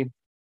debris,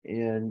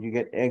 and you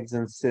get eggs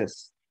and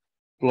cysts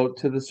float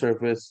to the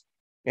surface,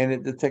 and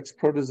it detects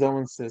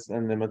protozoan cysts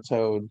and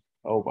nematode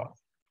ova.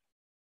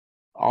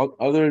 All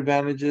other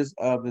advantages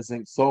of the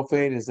zinc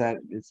sulfate is that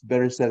it's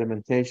better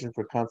sedimentation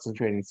for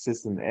concentrating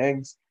cysts in the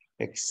eggs,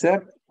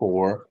 except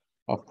for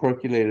a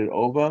percolated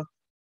ova.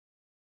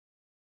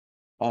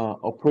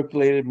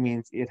 Operculated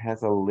means it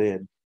has a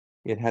lid.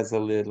 It has a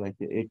lid, like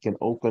it can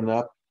open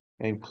up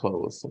and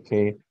close.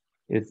 Okay,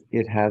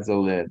 it has a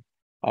lid.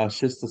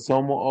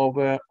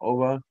 Schistosomal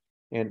ova,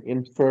 and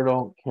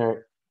infertile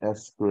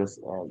Ascaris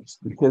eggs,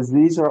 because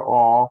these are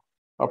all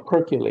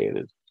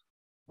operculated.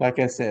 Like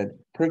I said,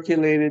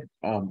 percolated.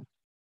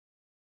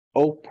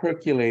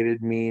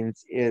 Operculated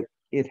means it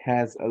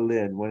has a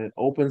lid. When it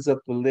opens up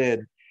the lid,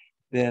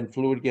 then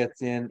fluid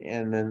gets in,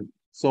 and then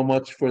so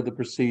much for the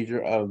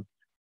procedure of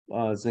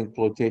zinc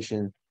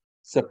flotation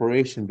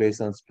separation based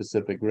on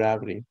specific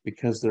gravity.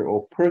 Because they're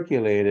all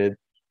percolated,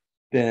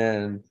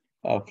 then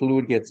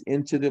fluid gets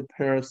into the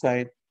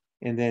parasite,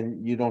 and then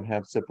you don't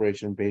have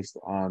separation based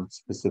on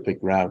specific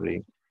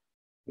gravity.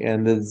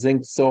 And the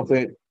zinc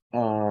sulfate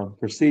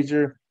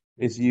procedure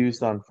is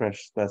used on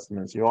fresh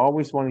specimens. You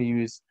always want to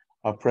use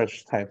a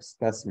fresh type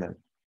specimen.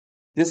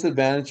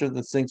 Disadvantage of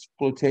the zinc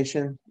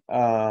flotation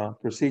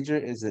procedure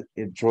is it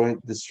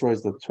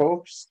destroys the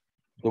tropes.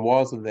 The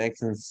walls of the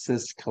eggs and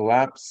cysts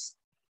collapse.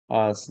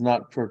 It's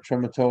not for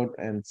trematode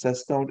and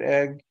cestode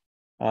egg.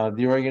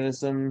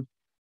 The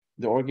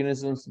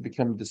organisms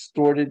become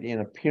distorted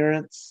in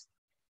appearance,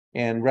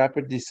 and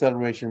rapid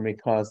deceleration may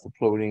cause the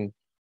floating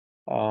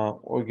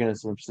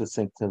organisms to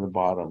sink to the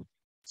bottom.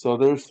 So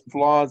there's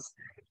flaws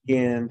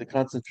in the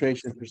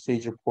concentration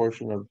procedure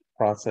portion of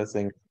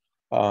processing.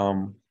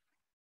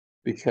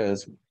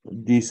 Because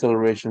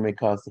deceleration may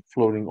cause the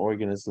floating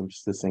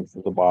organisms to sink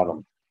to the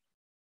bottom.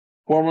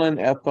 Formalin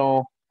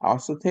ethyl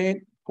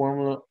acetate.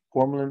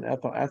 Formalin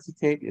ethyl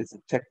acetate is a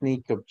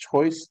technique of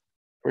choice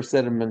for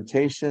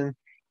sedimentation.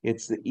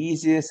 It's the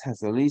easiest, has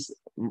the least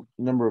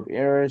number of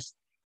errors,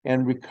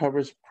 and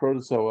recovers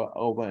protozoa,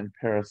 ova, and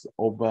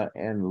ova,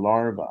 and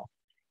larva.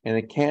 And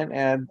it can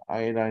add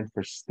iodine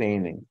for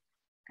staining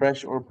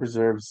fresh or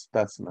preserved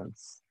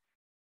specimens.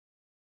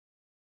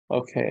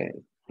 Okay,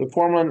 the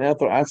formalin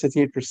ethyl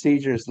acetate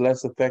procedure is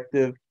less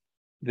effective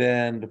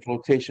than the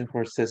flotation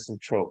for cysts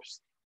and tropes.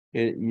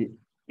 In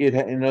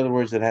other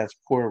words, it has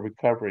poor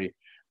recovery,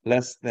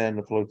 less than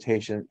the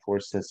flotation for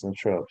cysts and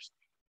tropes.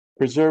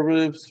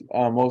 Preservatives,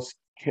 most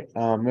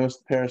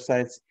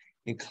parasites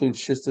include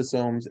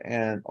schistosomes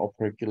and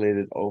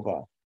operculated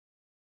ova.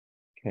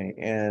 Okay,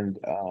 and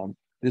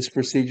this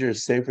procedure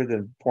is safer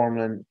than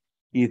formalin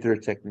ether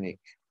technique.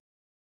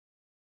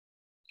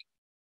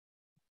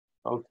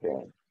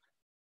 Okay.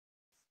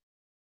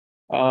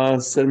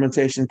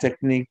 Sedimentation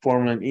technique,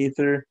 formalin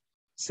ether,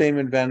 same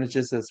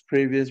advantages as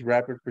previous.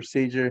 Rapid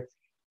procedure,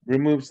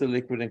 removes the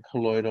liquid and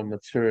colloidal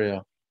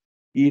material.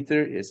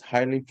 Ether is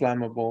highly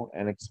flammable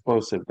and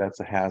explosive. That's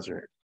a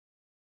hazard.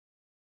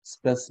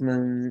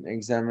 Specimen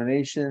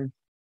examination.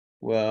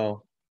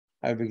 Well,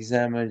 I've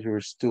examined your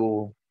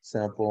stool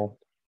sample,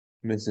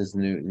 Mrs.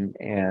 Newton,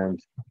 and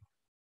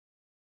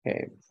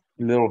okay,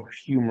 little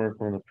humor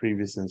from the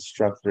previous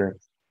instructor.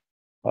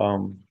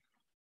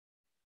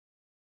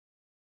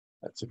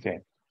 That's okay.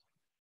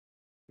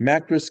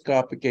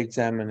 Macroscopic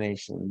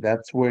examination.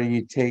 That's where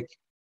you take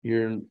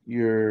your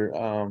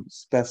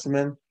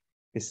specimen,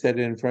 you set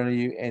it in front of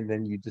you, and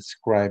then you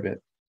describe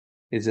it.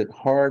 Is it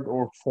hard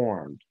or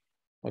formed?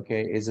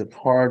 Okay, is it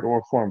hard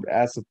or formed,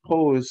 as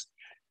opposed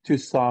to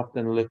soft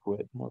and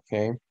liquid?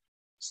 Okay,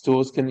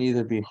 stools can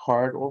either be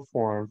hard or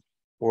formed,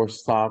 or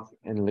soft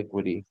and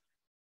liquidy.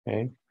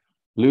 Okay,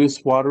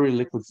 loose, watery,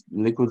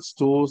 liquid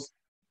stools.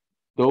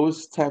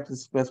 Those types of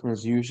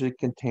specimens usually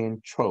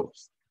contain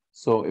tropes.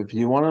 So if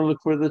you want to look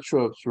for the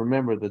tropes,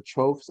 remember the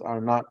tropes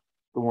are not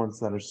the ones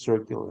that are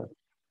circular.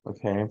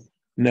 Okay.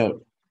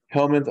 Note,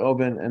 helminth,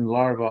 ovum, and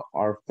larva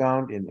are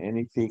found in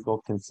any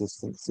fecal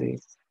consistency.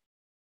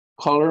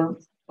 Color.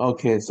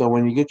 Okay, so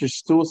when you get your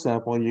stool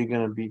sample, you're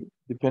going to be,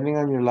 depending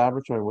on your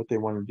laboratory, what they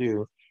want to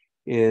do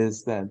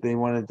is that they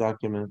want to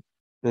document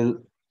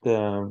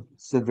the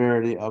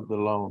severity of the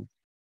loan.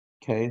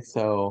 Okay,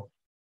 so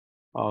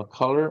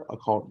color,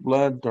 occult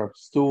blood, dark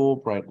stool,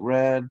 bright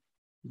red,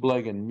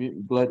 blood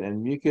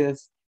and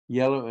mucus,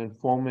 yellow and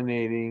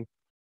fulminating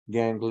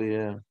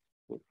ganglia,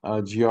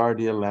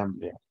 giardia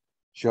lamblia.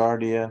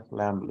 Giardia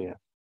lamblia.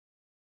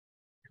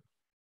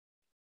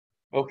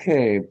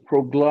 Okay,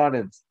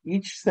 proglottids.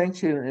 Each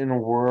section in a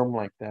worm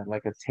like that,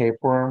 like a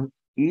tapeworm,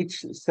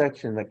 each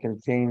section that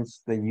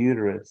contains the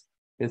uterus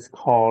is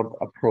called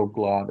a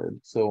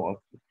proglottid.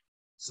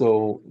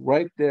 So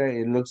right there,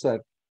 it looks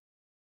like,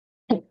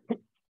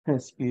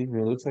 excuse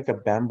me, it looks like a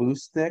bamboo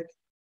stick,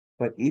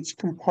 but each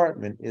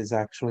compartment is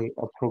actually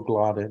a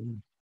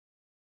proglottid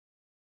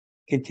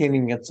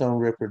containing its own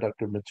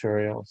reproductive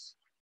materials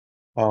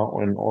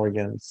and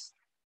organs.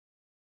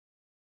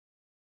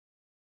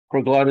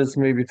 Proglottis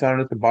may be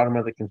found at the bottom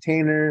of the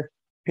container.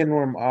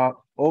 Pinworm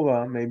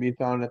ova may be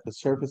found at the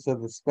surface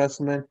of the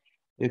specimen.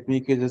 If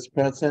mucus is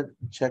present,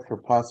 check for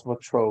possible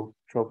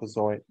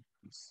trophozoites.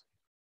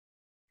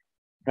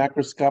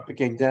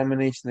 Macroscopic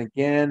examination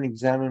again,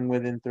 examine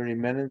within 30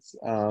 minutes.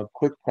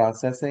 Quick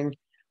processing.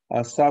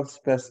 Soft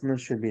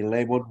specimens should be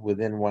labeled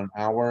within 1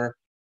 hour,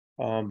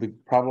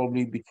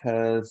 probably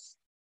because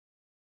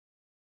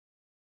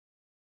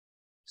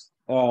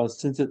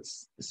since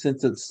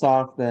it's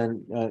soft,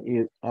 then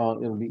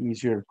it'll be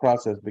easier to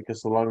process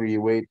because the longer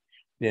you wait,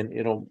 then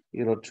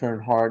it'll turn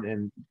hard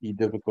and be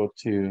difficult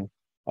to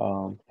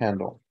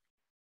handle.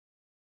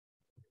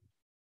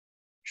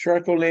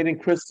 Charcolating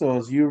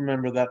crystals, you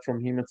remember that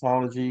from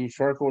hematology.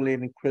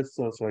 Charcolating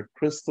crystals are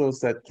crystals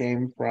that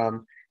came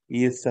from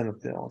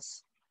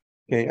eosinophils,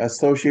 okay,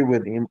 associated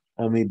with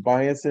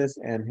amoebiasis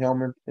and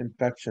helminth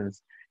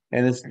infections,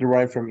 and it's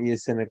derived from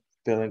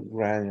eosinophilic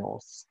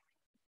granules.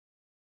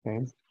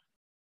 Okay.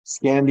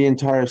 Scan the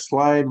entire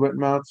slide wet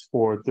mounts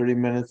for 30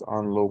 minutes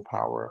on low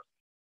power.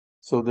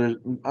 So there's,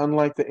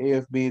 unlike the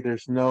AFB,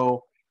 there's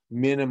no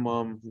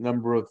minimum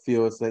number of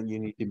fields that you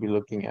need to be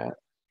looking at.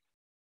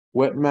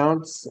 Wet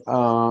mounts,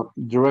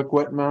 direct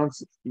wet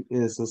mounts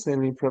is a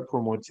saline prep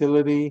for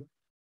motility.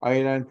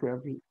 Iodine prep,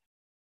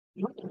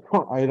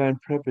 iodine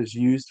prep is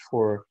used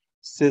for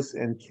cysts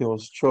and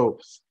kills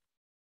tropes.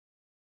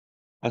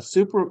 A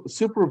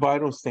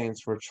supravital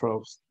stains for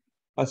tropes.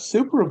 A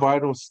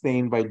supravital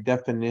stain, by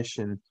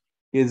definition,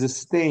 is a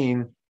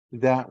stain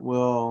that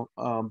will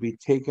be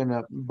taken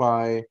up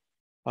by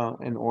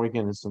an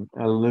organism,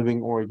 a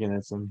living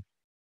organism.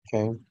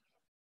 Okay.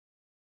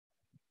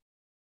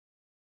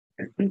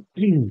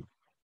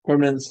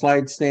 Permanent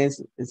slide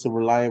stains, it's a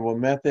reliable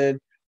method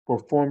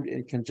performed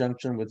in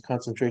conjunction with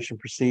concentration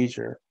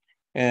procedure.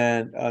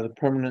 And the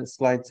permanent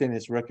slide stain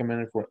is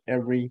recommended for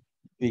every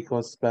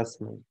fecal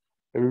specimen.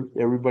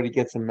 Everybody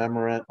gets a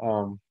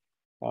memorandum,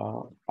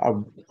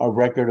 a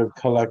record of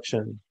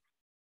collection.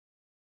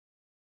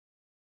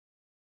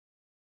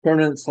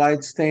 Permanent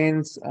slide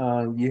stains,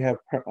 you have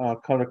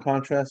color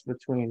contrast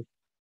between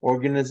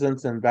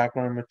organisms and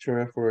background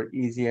material for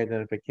easy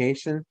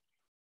identification.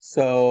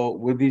 So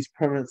with these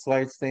permanent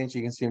slide stains,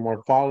 you can see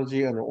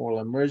morphology under oral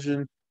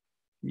immersion.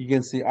 You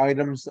can see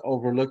items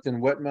overlooked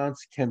in wet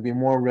mounts can be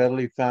more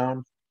readily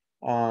found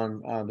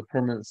on the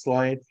permanent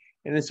slide,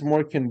 and it's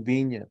more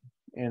convenient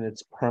and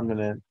it's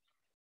permanent.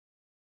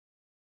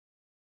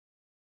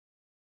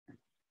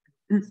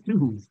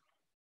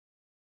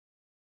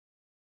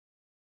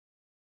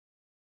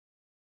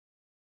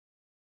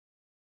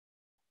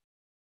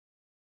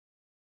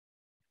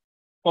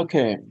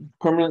 Okay,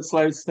 permanent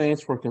slide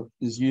stains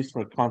is used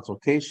for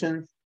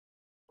consultation,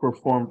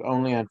 performed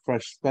only on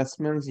fresh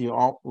specimens. You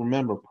all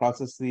remember,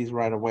 process these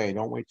right away.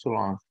 Don't wait too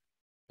long.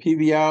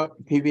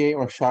 PVA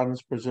or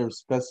Schotten's preserved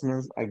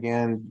specimens,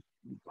 again,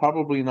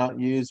 probably not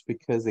used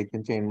because they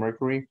contain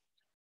mercury,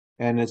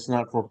 and it's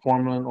not for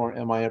formalin or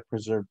MIF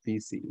preserved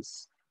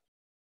feces.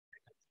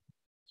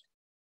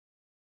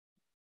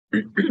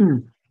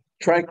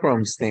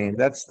 Trichrome stain,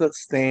 that's the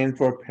stain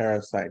for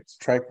parasites.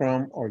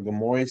 Trichrome or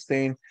Gamori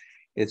stain,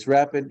 it's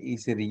rapid,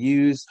 easy to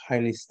use,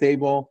 highly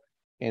stable,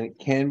 and it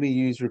can be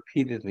used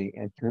repeatedly,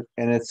 and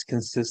it's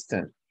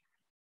consistent.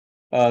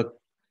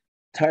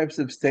 Types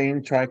of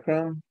stain,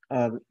 trichrome.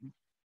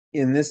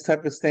 In this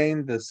type of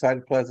stain, the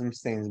cytoplasm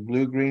stains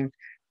blue-green,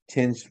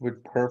 tinged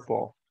with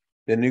purple.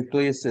 The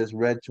nucleus is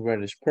red to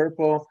reddish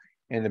purple,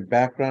 and the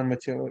background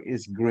material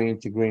is green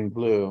to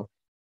green-blue.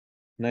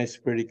 Nice,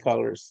 pretty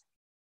colors.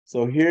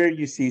 So here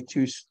you see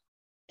two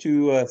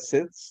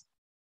cysts.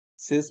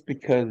 Cyst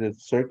because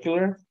it's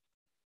circular,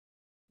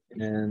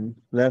 and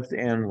left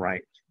and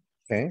right.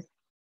 Okay.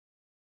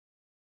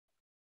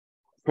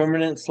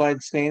 Permanent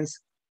slide stains.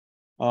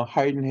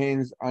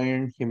 Heidenhain's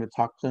iron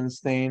hematoxin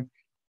stain.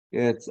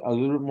 It's a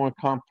little bit more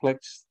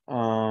complex,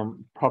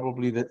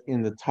 probably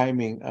in the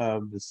timing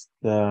of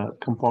the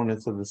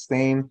components of the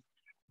stain.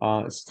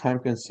 It's time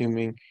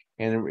consuming,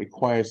 and it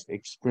requires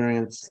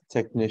experienced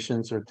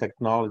technicians or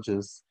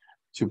technologists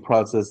to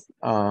process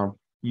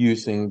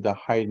using the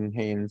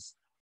Heidenhain's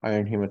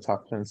iron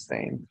hematoxin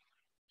stain.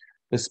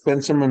 The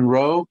Spencer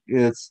Monroe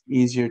is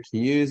easier to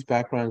use.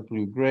 Background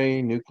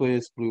blue-gray,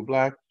 nucleus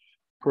blue-black,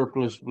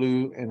 purplish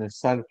blue, and the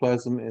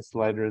cytoplasm is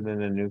lighter than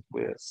the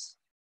nucleus.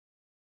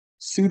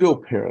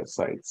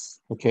 Pseudoparasites,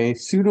 okay?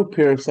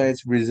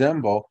 Pseudoparasites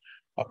resemble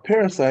a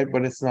parasite,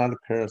 but it's not a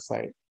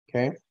parasite.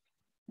 Okay,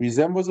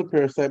 resembles a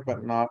parasite,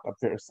 but not a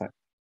parasite.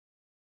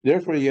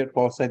 Therefore, you get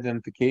false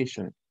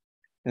identification.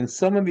 And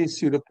some of these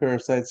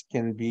pseudoparasites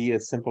can be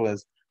as simple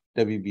as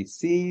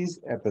WBCs,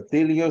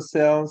 epithelial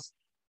cells,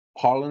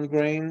 pollen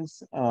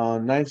grains,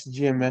 nice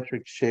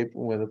geometric shape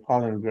with a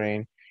pollen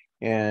grain,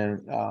 and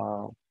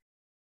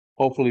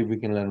hopefully we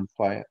can let them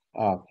fly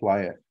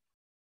it.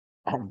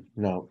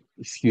 No,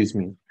 excuse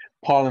me.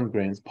 Pollen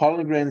grains.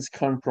 Pollen grains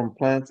come from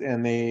plants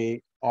and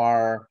they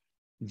are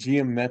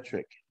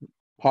geometric.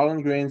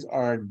 Pollen grains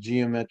are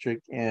geometric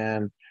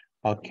and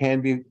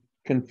can be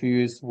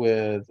confused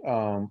with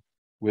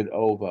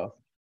ova,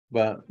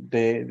 but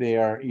they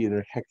are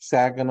either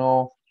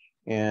hexagonal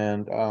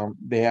and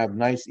they have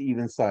nice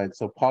even sides.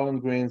 So pollen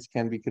grains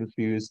can be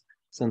confused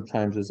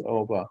sometimes as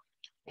ova.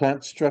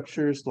 Plant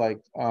structures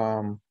like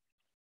parts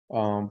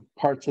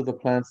of the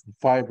plants,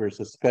 fibers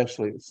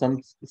especially.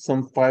 Some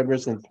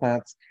fibers in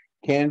plants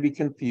can be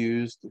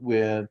confused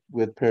with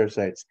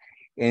parasites.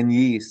 And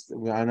yeast,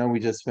 I know we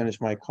just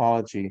finished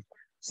mycology.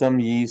 Some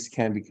yeast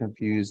can be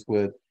confused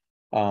with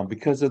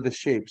because of the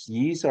shapes.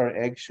 Yeast are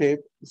egg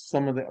shaped. A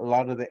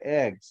lot of the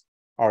eggs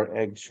are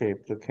egg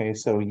shaped. Okay,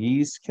 so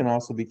yeast can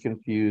also be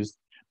confused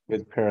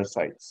with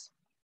parasites.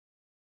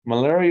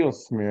 Malarial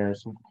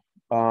smears.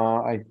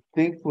 I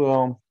think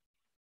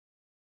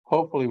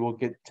hopefully we'll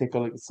take a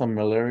look at some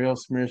malarial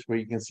smears where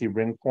you can see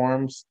ring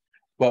forms,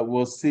 but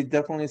we'll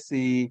definitely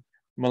see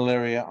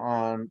malaria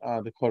on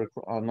the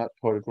not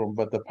Kodachrome,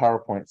 but the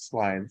PowerPoint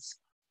slides.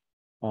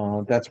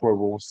 That's where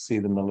we'll see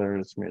the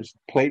malarial smears.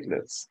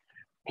 Platelets.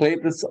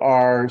 Platelets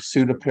are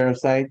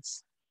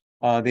pseudoparasites.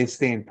 They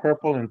stain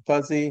purple and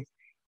fuzzy,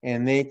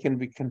 and they can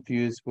be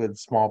confused with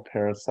small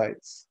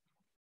parasites.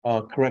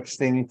 Correct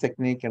staining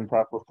technique and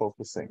proper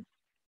focusing.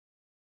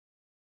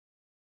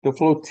 The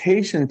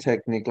flotation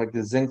technique, like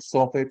the zinc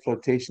sulfate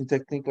flotation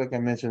technique, like I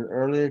mentioned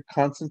earlier,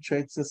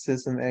 concentrates the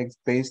cysts and eggs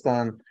based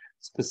on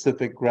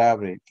specific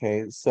gravity.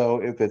 Okay,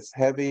 so if it's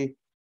heavy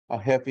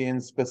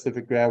in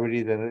specific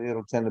gravity, then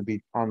it'll tend to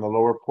be on the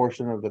lower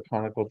portion of the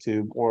conical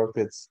tube, or if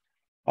it's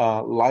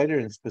lighter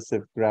in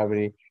specific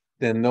gravity,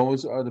 then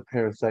those are the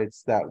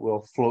parasites that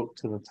will float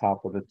to the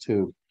top of the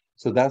tube.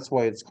 So that's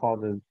why it's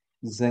called the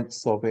zinc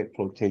sulfate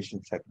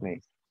flotation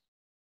technique.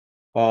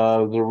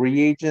 The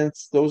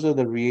reagents, those are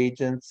the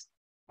reagents.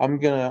 I'm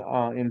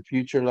gonna, in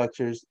future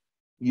lectures,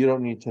 you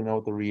don't need to know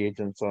what the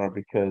reagents are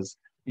because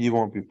you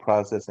won't be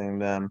processing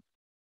them.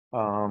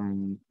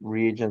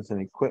 Reagents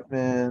and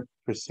equipment,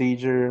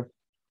 procedure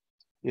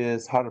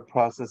is how to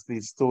process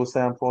these stool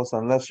samples.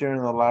 Unless you're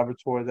in the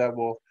laboratory that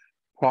will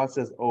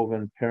process ova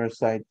and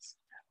parasites,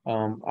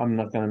 I'm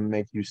not gonna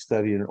make you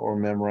study or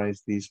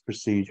memorize these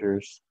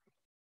procedures.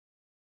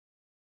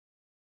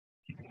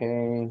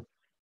 Okay.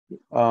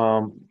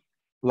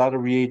 A lot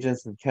of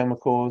reagents and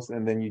chemicals,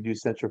 and then you do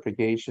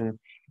centrifugation.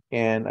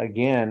 And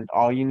again,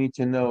 all you need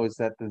to know is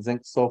that the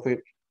zinc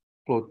sulfate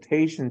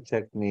flotation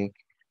technique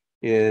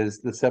is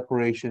the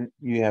separation.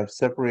 You have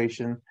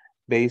separation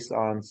based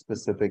on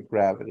specific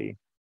gravity.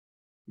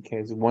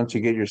 Okay, so once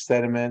you get your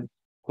sediment,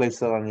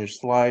 place it on your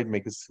slide,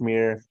 make a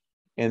smear,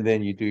 and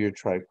then you do your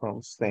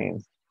trichrome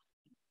stain.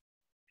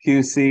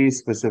 QC,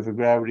 specific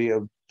gravity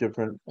of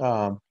different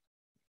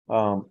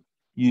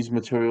use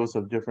materials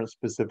of different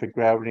specific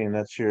gravity, and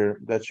that's your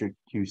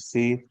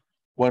QC,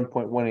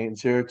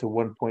 1.180 to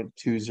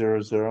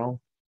 1.200.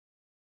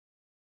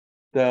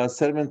 The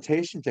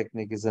sedimentation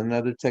technique is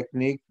another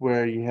technique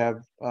where you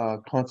have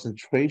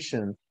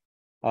concentration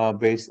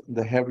based.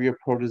 The heavier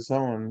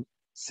protozoan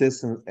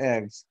cysts and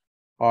eggs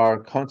are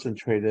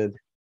concentrated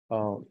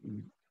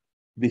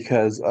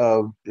because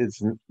of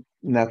its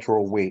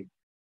natural weight.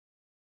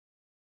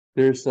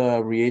 There's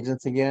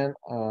reagents again.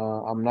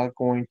 I'm not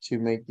going to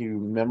make you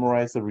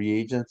memorize the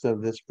reagents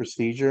of this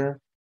procedure.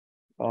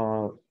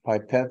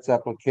 Pipettes,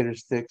 applicator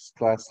sticks,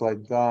 glass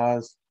slide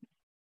gauze,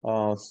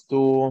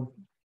 stool,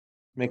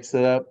 mix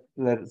it up,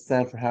 let it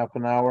stand for half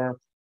an hour,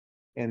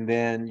 and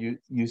then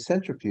you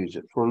centrifuge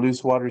it. For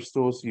loose water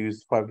stools,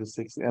 use 5 to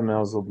 6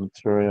 mLs of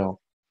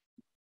material.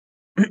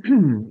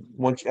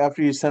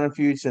 After you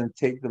centrifuge and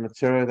take the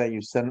material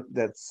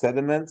that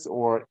sediments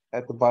or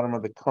at the bottom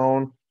of the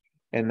cone,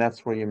 and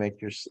that's where you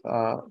make your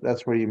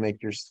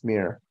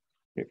smear,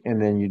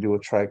 and then you do a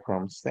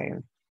trichrome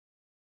stain.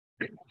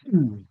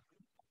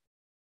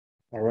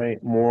 All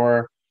right,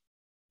 more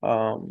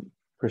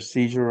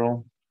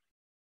procedural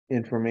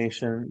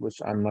information,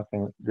 which I'm not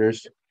going to.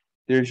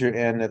 There's your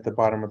end at the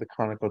bottom of the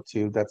conical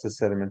tube. That's a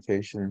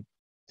sedimentation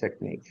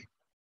technique.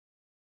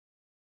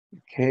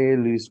 Okay,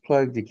 loose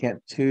plug,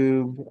 decant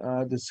tube,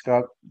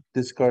 discard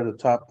the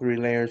top 3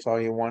 layers.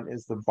 All you want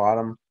is the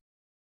bottom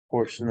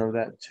portion of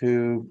that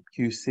tube.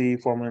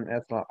 QC, formalin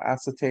ethyl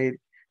acetate.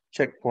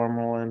 Check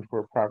formalin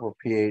for proper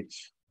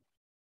pH.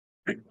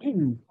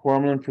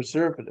 Formalin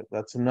preservative,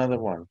 that's another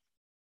one.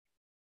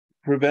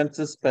 Prevents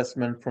the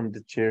specimen from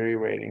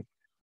deteriorating.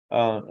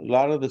 A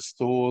lot of the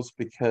stools,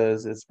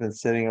 because it's been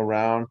sitting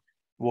around,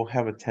 will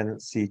have a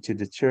tendency to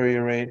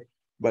deteriorate,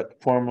 but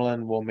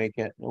formalin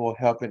will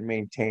help it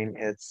maintain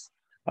its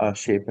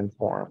shape and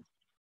form.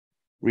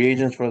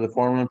 Reagents for the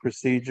formalin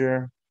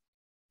procedure,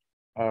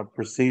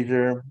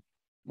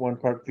 1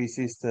 part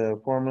feces to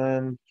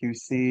formalin,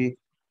 QC,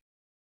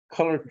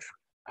 color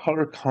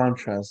color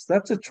contrast.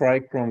 That's a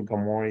trichrome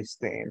gamma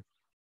stain.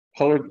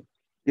 Color,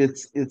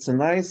 it's a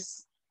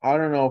nice. I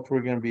don't know if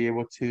we're going to be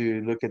able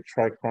to look at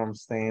trichrome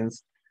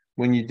stains.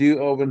 When you do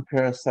open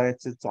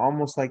parasites, it's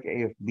almost like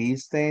AFB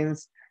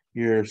stains.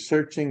 You're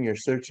searching, you're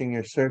searching,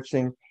 you're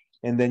searching,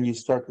 and then you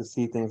start to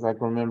see things like,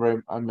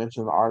 remember I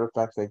mentioned the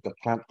artifacts like the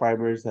plant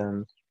fibers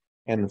and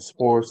the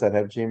spores that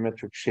have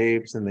geometric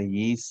shapes and the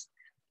yeast,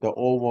 the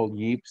oval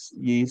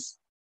yeast.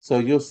 So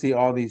you'll see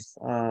all these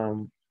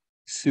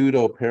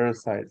pseudo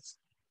parasites,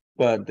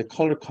 but the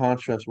color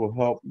contrast will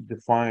help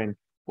define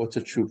what's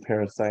a true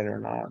parasite or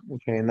not.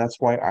 Okay, and that's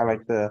why I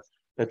like the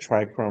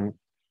trichrome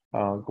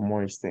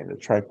Gamori stain, the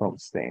trichrome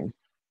stain.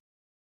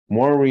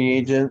 More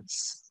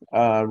reagents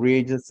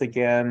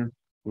again,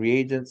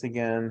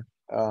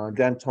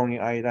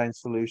 Dantoni iodine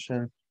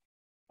solution.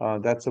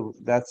 That's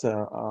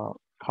a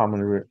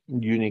common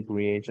unique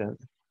reagent.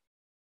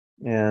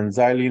 And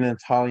xylene and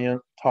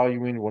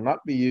toluene will not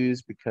be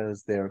used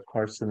because they're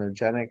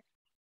carcinogenic.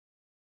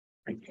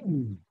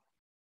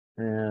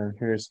 And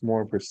here's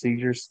more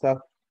procedure stuff.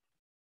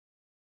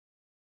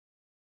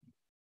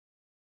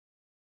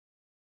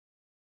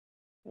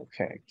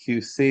 Okay,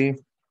 QC.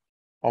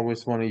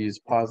 Always want to use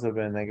positive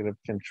and negative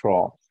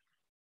control.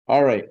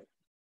 All right.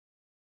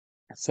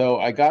 So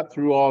I got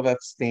through all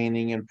that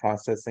staining and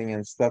processing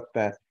and stuff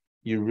that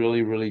you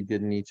really, really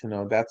didn't need to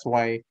know. That's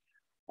why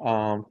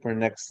for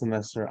next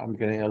semester I'm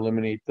going to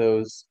eliminate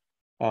those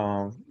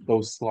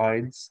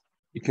slides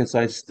because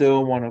I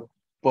still want to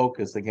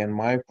focus. Again,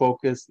 my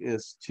focus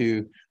is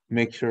to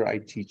make sure I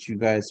teach you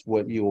guys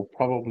what you will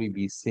probably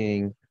be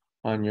seeing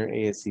on your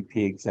ASCP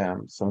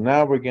exam. So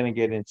now we're going to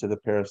get into the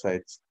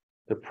parasites,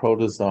 the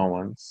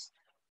protozoans.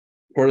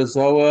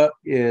 Protozoa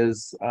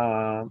is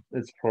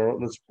let's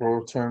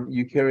pro term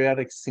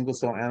eukaryotic single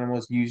cell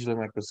animals, usually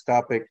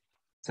microscopic,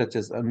 such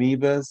as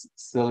amoebas,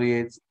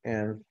 ciliates,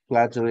 and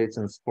flagellates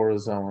and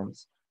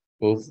sporozoans.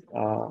 Both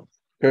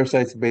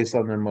parasites based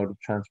on their mode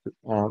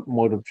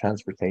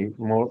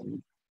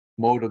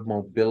of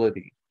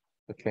mobility.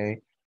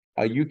 Okay,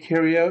 a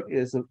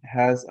eukaryote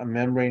has a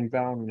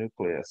membrane-bound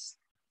nucleus.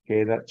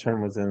 Okay, that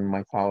term was in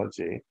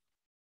mycology.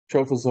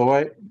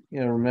 Trophozoite,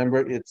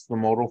 remember it's the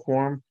modal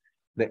form,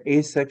 the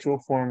asexual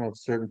form of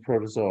certain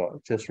protozoa.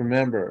 Just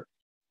remember,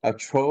 a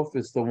troph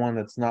is the one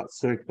that's not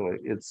circular,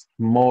 it's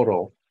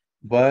modal,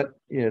 but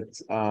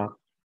it's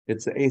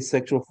the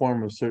asexual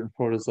form of certain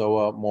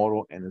protozoa,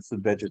 modal, and it's the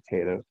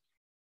vegetative.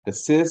 The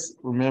cis,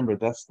 remember,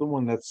 that's the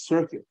one that's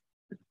circular,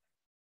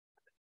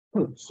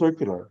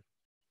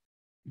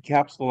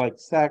 capsule-like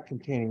sac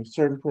containing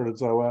certain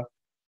protozoa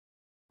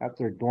at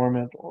their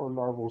dormant or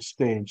larval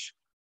stage.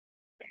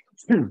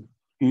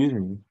 Excuse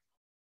me.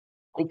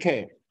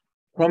 Okay,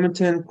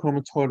 chromatin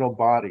chromatoidal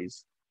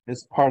bodies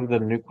is part of the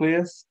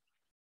nucleus.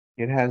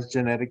 It has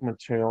genetic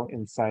material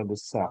inside the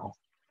cell.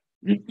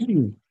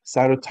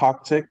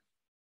 Cytotoxic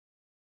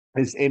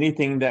is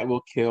anything that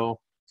will kill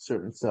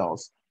certain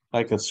cells,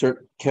 like a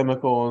certain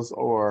chemicals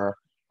or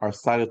are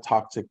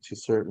cytotoxic to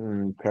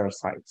certain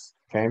parasites.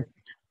 Okay,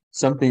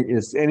 something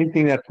is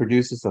anything that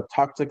produces a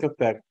toxic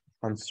effect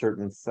on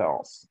certain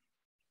cells.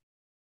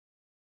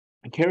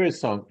 A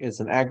karyosome is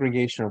an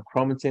aggregation of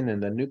chromatin in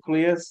the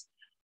nucleus.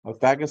 A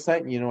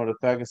phagocyte, you know what a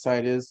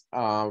phagocyte is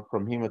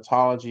from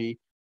hematology,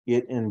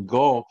 it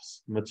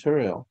engulfs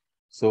material.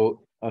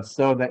 So a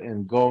cell that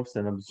engulfs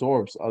and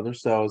absorbs other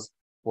cells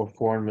or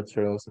foreign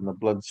materials in the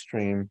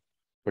bloodstream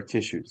or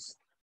tissues.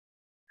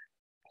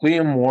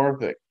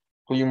 Pleomorphic.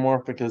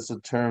 Pleomorphic is a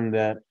term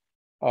that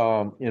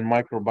in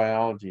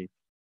microbiology,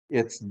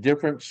 it's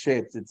different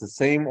shapes. It's the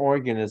same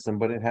organism,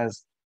 but it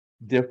has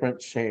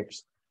different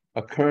shapes.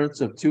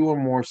 Occurrence of 2 or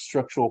more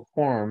structural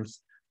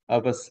forms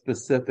of a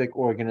specific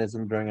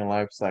organism during a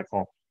life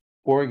cycle.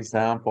 For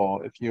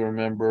example, if you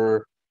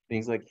remember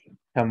things like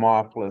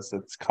Haemophilus,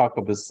 it's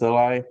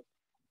coccobacilli.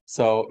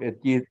 So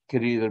it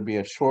could either be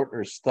a short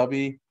or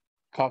stubby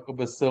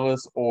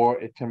coccobacillus, or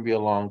it can be a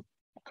long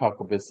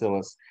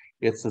coccobacillus.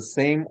 It's the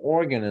same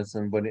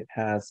organism, but it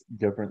has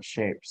different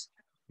shapes.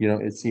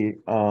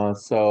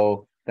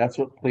 So that's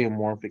what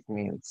pleomorphic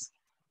means.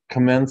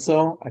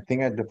 Commensal, I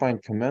think I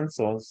defined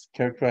commensal as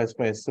characterized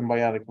by a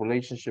symbiotic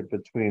relationship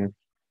between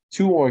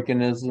 2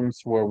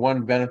 organisms where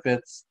one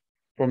benefits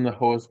from the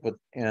host,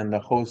 and the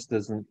host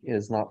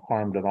is not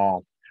harmed at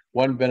all.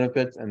 One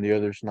benefits and the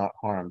other is not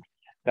harmed.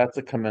 That's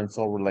a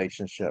commensal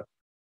relationship.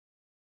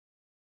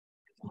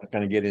 I'm not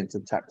going to get into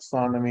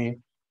taxonomy.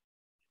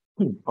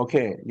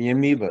 Okay, the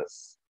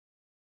amoebas,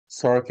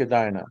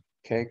 Sarcodyna,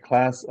 okay,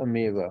 class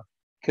amoeba,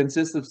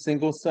 consists of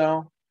single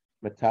cell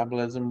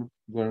metabolism.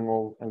 I'm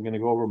going to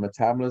go over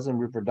metabolism,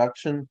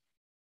 reproduction.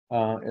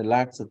 It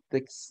lacks a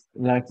thick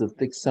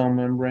cell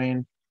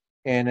membrane,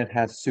 and it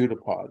has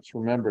pseudopods.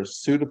 Remember,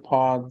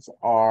 pseudopods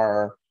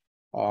are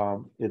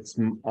it's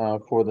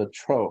for the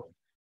troph.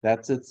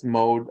 That's its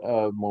mode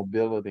of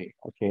mobility.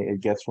 Okay,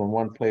 it gets from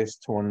one place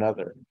to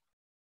another.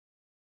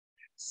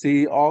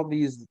 See all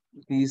these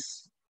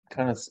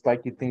kind of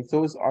spiky things,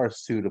 those are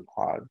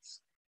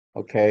pseudopods.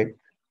 Okay.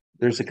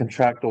 There's a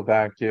contractile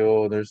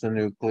vacuole, there's a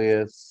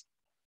nucleus,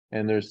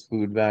 and there's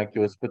food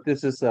vacuoles, but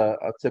this is a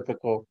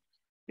typical,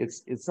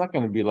 it's not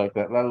going to be like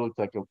that. That looks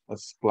like a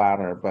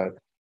splatter, but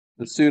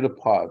the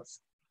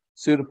pseudopods.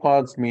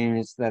 Pseudopods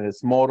means that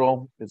it's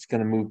modal, it's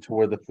going to move to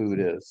where the food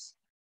is.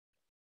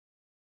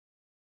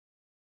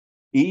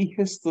 E.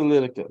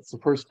 histolytica, it's the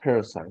first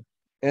parasite.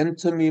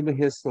 Entamoeba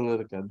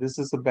histolytica, this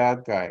is a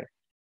bad guy,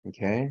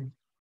 okay?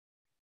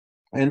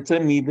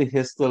 Entamoeba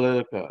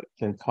histolytica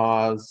can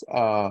cause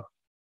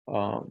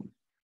um,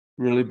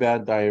 really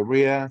bad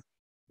diarrhea,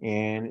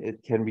 and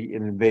it can be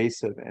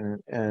invasive.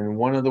 And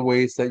one of the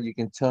ways that you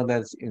can tell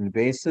that it's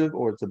invasive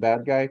or it's a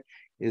bad guy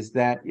is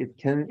that it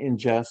can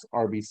ingest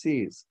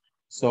RBCs.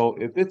 So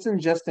if it's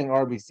ingesting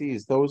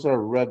RBCs, those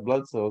are red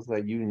blood cells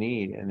that you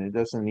need, and it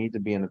doesn't need to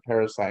be in a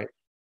parasite.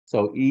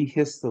 So E.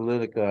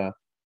 histolytica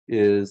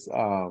is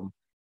an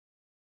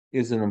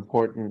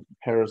important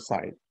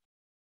parasite.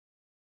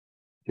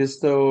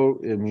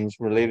 Histo, it means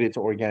related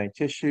to organic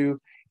tissue,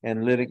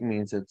 and lytic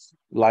means it's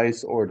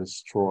lyse or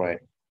destroy.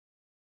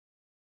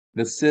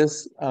 The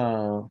cyst,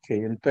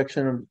 okay,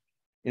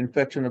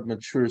 infection of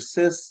mature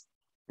cysts.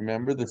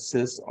 Remember, the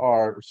cysts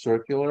are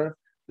circular.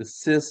 The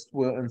cyst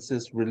will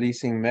insist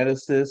releasing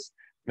metacysts.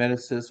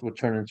 Metacysts will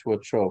turn into a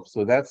troph.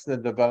 So that's the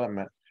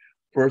development.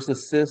 First, the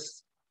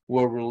cyst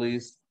will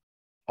release,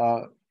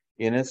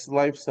 in its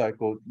life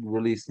cycle,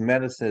 release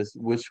metacysts,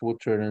 which will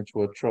turn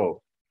into a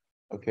troph.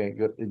 Okay,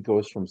 it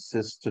goes from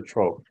cyst to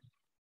troph.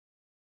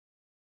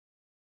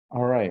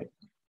 All right.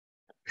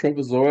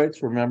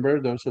 Trophozoites, remember,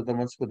 those are the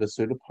ones with the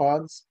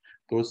pseudopods.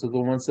 Those are the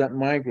ones that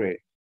migrate.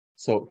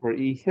 So for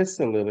E.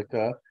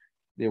 histolytica,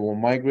 they will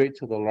migrate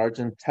to the large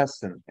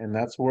intestine, and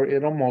that's where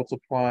it'll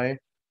multiply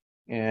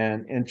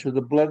and enter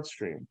the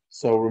bloodstream.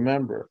 So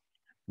remember,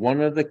 one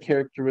of the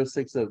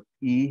characteristics of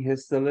E.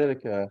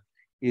 histolytica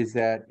is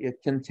that it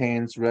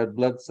contains red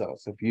blood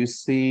cells. If you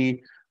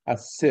see a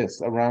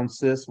cyst, a round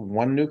cyst,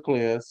 one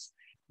nucleus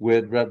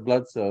with red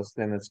blood cells,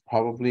 then it's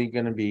probably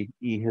going to be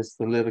E.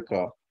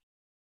 histolytica.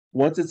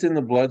 Once it's in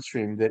the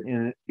bloodstream,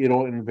 then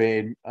it'll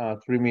invade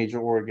three major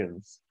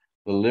organs: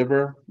 the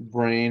liver,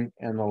 brain,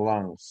 and the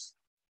lungs.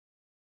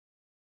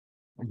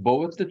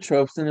 Both the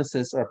tropes and the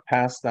cysts are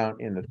passed down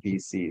in the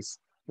feces.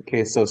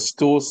 Okay, so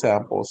stool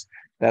samples,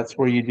 that's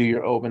where you do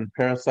your open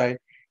parasite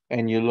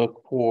and you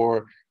look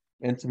for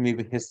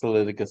Entamoeba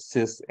histolytica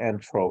cysts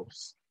and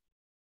tropes.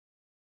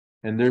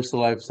 And there's the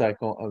life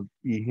cycle of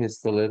E.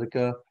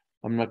 histolytica.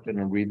 I'm not going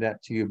to read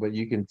that to you, but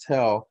you can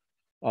tell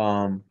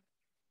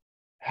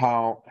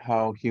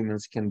how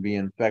humans can be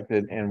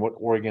infected and what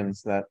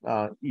organs that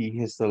E.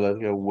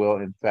 histolytica will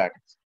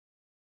infect.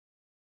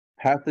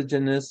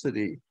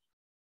 Pathogenicity.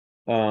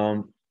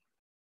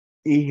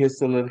 E.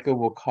 histolytica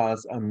will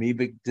cause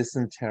amoebic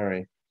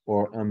dysentery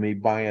or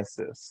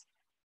amoebiasis.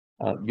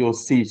 You'll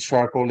see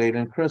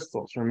charcoal-laden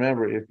crystals.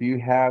 Remember, if you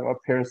have a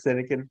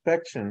parasitic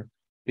infection,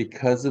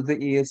 because of the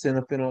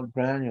eosinophil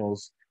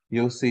granules,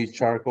 you'll see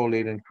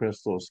charcoal-laden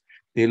crystals.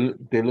 They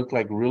look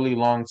like really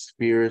long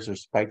spears or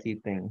spiky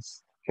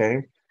things,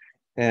 okay?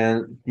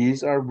 And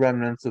these are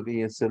remnants of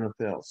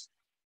eosinophils.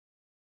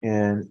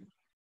 And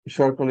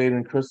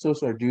charcoal-laden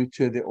crystals are due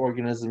to the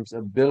organism's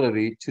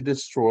ability to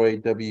destroy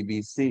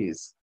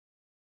WBCs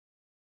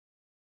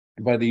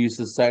by the use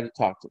of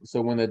cytotoxins.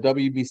 So when the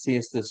WBC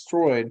is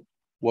destroyed,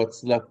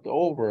 what's left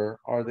over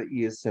are the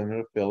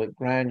eosinophilic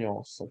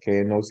granules, okay?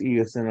 And those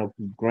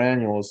eosinophilic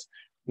granules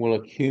will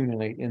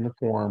accumulate in the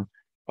form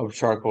of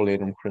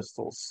charcoal-laden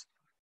crystals.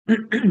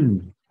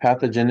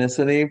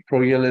 Pathogenicity,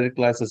 proteolytic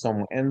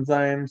lysosomal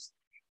enzymes,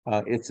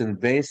 it's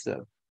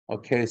invasive.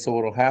 Okay, so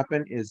what will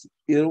happen is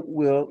it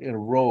will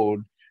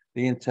erode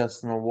the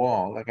intestinal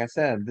wall. Like I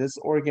said, this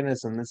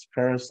organism, this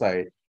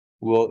parasite,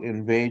 will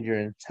invade your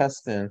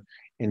intestine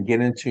and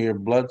get into your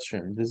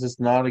bloodstream. This is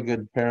not a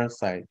good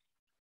parasite.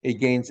 It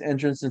gains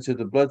entrance into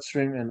the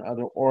bloodstream and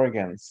other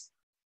organs,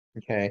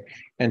 okay,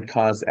 and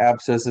cause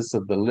abscesses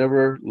of the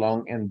liver,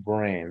 lung, and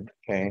brain,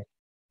 okay?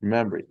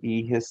 Remember,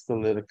 E.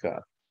 histolytica.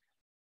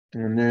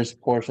 And there's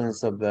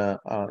portions of the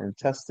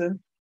intestine.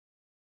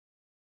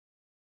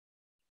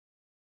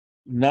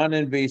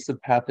 Non-invasive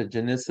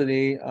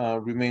pathogenicity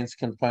remains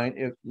confined.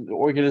 If the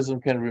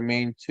organism can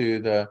remain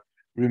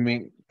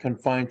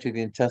confined to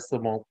the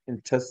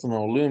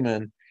intestinal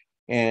lumen,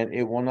 and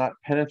it will not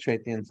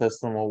penetrate the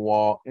intestinal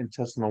wall and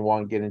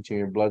get into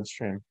your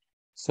bloodstream.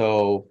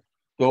 So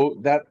though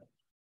that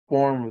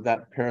form of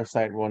that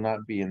parasite will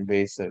not be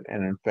invasive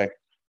and infect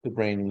the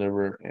brain,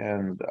 liver,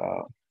 and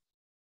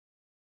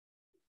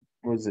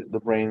the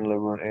brain,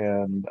 liver,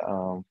 and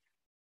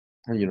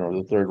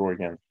the third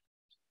organ.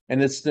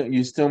 And it's still,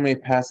 you still may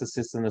pass the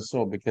cyst in the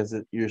stool because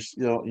you're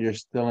still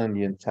in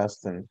the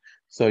intestine,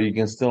 so you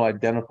can still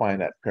identify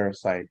that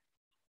parasite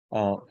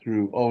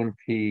through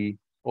O&P,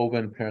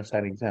 open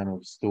parasite exam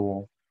of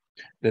stool.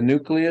 The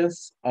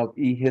nucleus of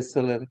E.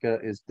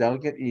 histolytica is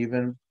delicate,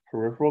 even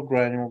peripheral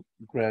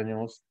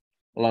granules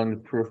along the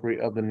periphery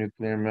of the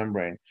nuclear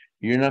membrane.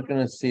 You're not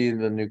going to see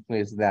the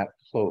nucleus that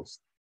close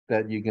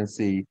that you can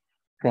see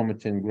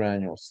chromatin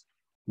granules.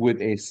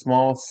 With a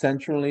small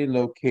centrally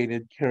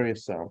located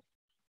karyosome.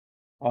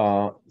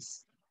 Uh,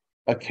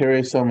 a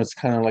karyosome is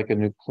kind of like a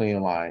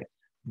nucleoli,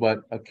 but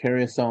a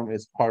karyosome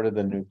is part of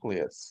the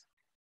nucleus.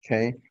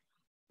 Okay,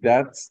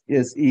 that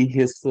is E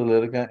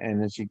histolytica,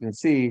 and as you can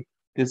see,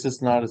 this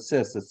is not a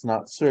cyst, it's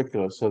not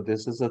circular, so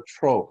this is a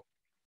trough.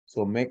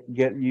 So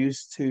get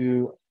used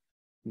to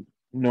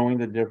knowing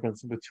the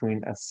difference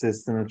between a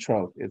cyst and a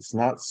trough. It's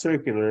not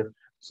circular,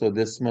 so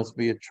this must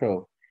be a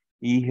trough.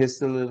 E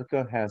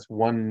histolytica has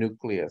one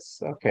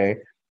nucleus, okay?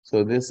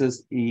 So this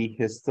is E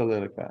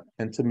histolytica,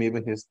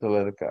 Entamoeba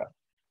histolytica.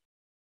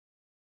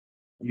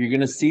 You're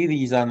going to see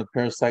these on the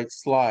parasite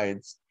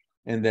slides,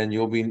 and then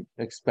you'll be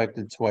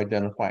expected to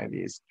identify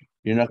these.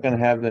 You're not going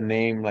to have the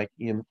name like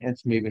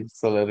Entamoeba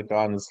histolytica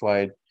on the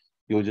slide.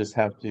 You'll just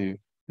have to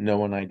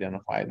know and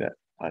identify it.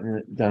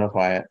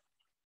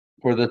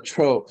 For the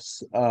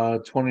tropes,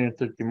 20 to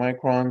 30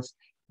 microns,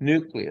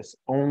 nucleus,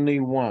 only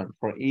one.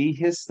 For E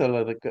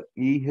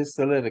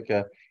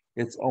histolytica,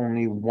 it's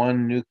only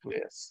one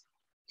nucleus.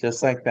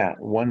 Just like that,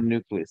 one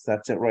nucleus.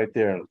 That's it right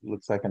there. It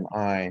looks like an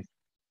eye.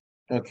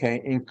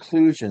 Okay,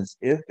 inclusions,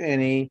 if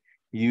any,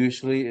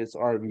 usually it's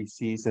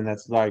RBCs, and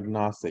that's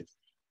diagnostic.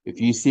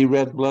 If you see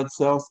red blood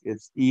cells,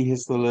 it's E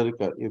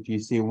histolytica. If you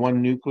see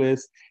one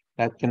nucleus,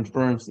 that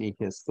confirms E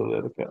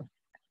histolytica.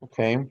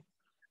 Okay.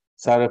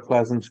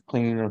 Cytoplasm's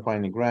clean and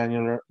finely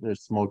granular.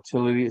 There's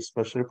motility,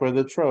 especially for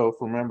the trough.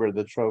 Remember,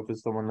 the trough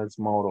is the one that's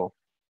motile.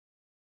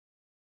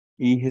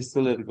 E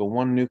histolytica,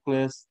 one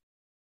nucleus,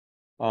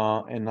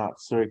 and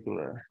not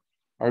circular.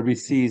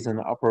 RBCs in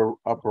the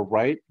upper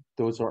right,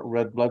 those are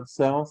red blood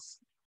cells.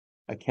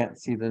 I can't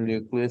see the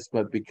nucleus,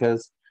 but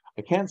because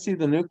I can't see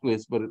the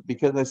nucleus, but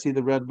because I see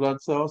the red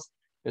blood cells,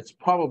 it's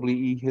probably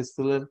E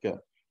histolytica.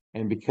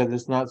 And because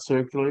it's not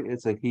circular,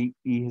 it's a E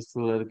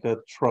histolytica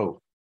trough.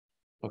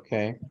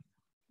 Okay.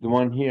 The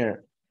one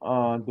here,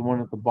 the one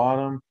at the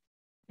bottom,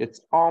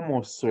 it's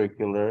almost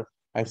circular.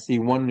 I see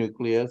one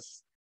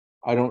nucleus.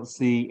 I don't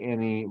see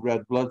any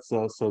red blood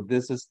cells. So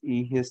this is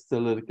E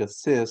histolytica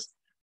cyst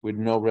with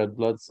no red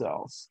blood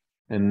cells.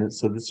 And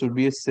so this would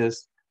be a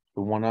cyst.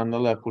 The one on the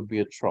left would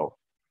be a trough.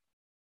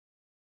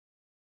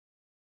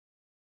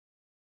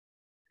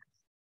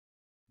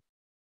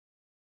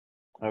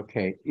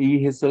 Okay,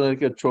 E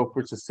histolytica trough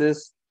versus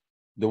cyst.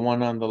 The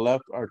one on the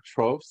left are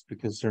troughs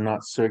because they're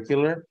not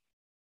circular.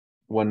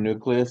 One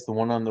nucleus. The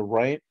one on the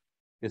right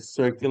is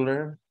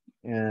circular,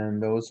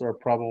 and those are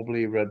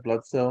probably red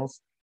blood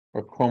cells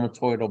or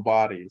chromatoidal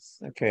bodies.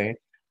 Okay,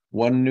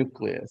 one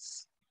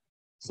nucleus.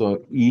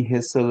 So E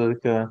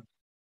histolytica,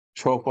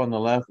 trough on the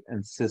left,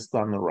 and cyst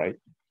on the right.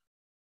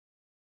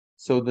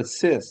 So the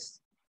cyst,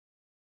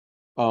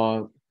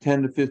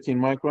 10 to 15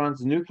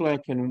 microns. Nuclei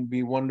can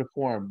be one to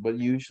four, but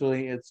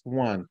usually it's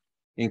one.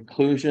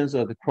 Inclusions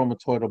are the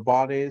chromatoidal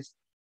bodies,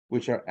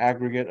 which are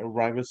aggregate of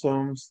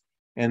ribosomes,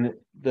 and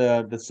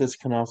the cyst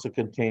can also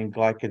contain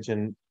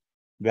glycogen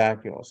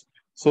vacuoles.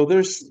 So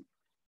there's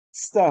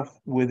stuff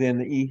within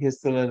the E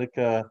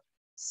histolytica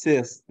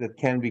cyst that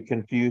can be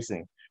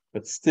confusing,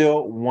 but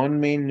still one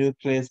main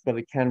nucleus, but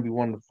it can be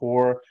one to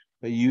four,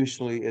 but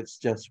usually it's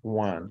just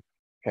one.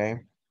 Okay.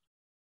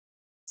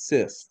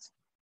 Cyst.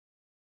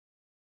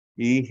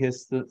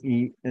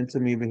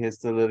 Entamoeba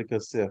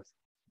histolytica cyst.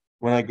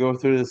 When I go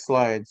through the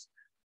slides,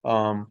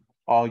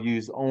 I'll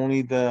use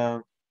only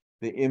the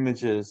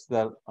images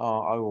that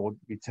I will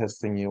be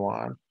testing you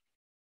on.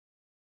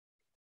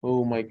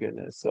 Oh my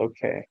goodness.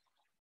 Okay.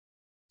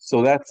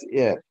 So that's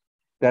it.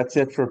 That's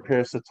it for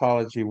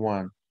Parasitology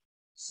 1.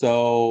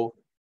 So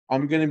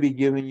I'm going to be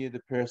giving you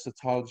the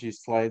Parasitology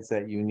slides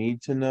that you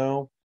need to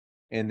know,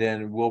 and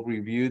then we'll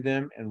review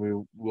them, and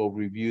we'll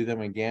review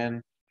them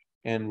again,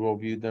 and we'll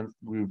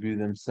review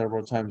them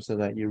several times so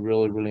that you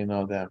really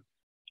know them.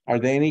 Are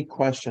there any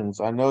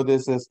questions? I know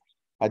this is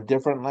a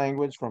different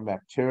language from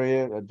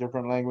bacteria, a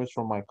different language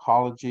from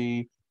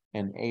mycology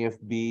and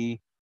AFB.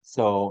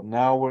 So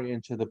now we're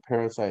into the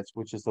parasites,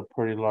 which is a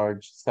pretty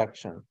large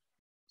section.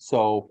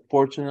 So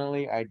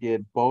fortunately, I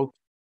did both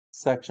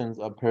sections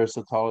of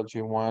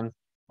Parasitology 1.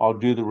 I'll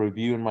do the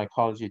review in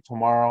mycology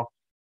tomorrow,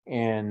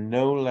 and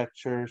no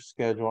lecture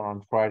scheduled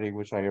on Friday,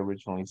 which I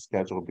originally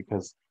scheduled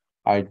because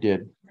I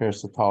did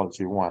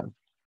Parasitology 1.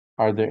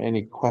 Are there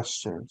any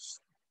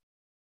questions?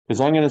 Because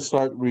I'm going to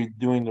start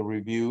doing the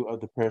review of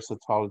the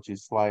Parasitology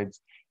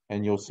slides,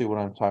 and you'll see what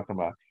I'm talking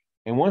about.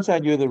 And once I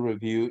do the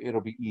review,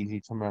 it'll be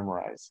easy to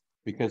memorize.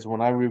 Because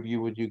when I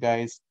review with you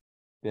guys,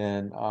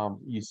 then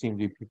you seem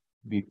to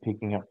be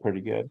picking up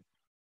pretty good.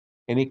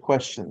 Any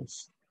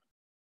questions?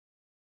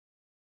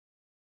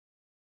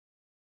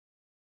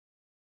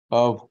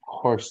 Of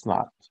course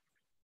not.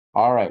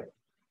 All right.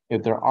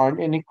 If there aren't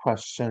any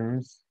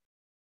questions,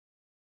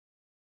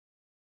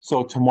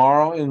 so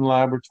tomorrow in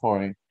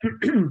laboratory,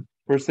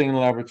 first thing in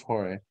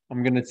laboratory,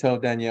 I'm going to tell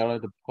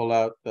Daniela to pull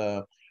out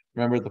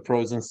remember the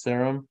frozen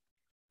serum?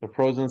 The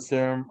frozen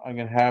serum, I'm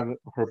going to have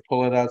her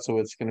pull it out so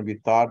it's going to be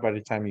thawed by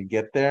the time you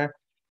get there.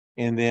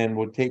 and then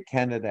we'll take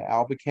Candida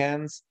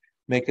albicans,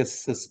 make a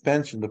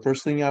suspension. The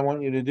first thing I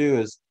want you to do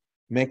is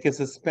make a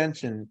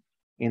suspension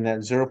in that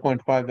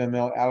 0.5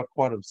 ml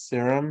aliquot of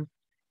serum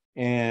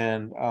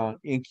and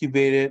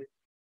incubate it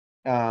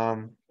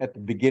at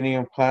the beginning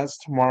of class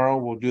tomorrow.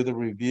 We'll do the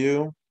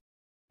review,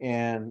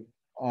 and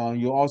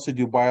you'll also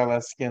do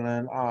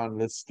bioescalan on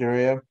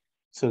listeria,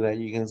 so that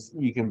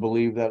you can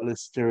believe that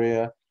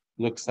listeria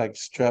looks like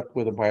strep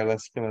with a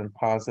bioescalan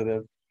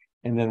positive,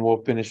 and then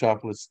we'll finish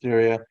off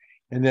listeria,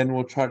 and then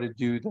we'll try to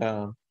do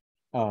the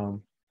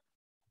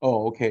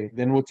oh, okay,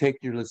 then we'll take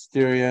your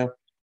listeria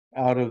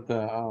out of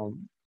the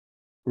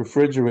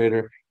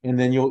refrigerator, and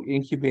then you'll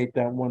incubate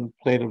that one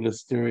plate of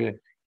listeria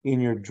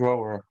in your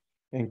drawer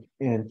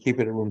and keep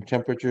it at room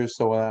temperature,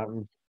 so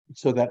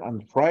that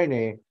on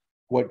Friday,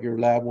 what your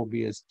lab will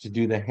be is to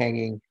do the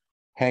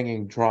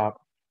hanging drop,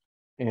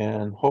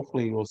 and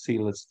hopefully you'll see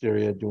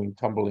listeria doing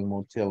tumbling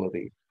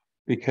motility,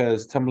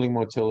 because tumbling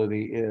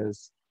motility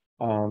is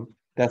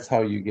that's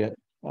how you get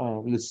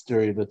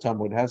listeria to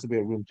tumble. It has to be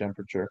at room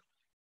temperature.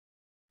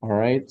 All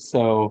right,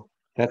 so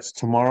that's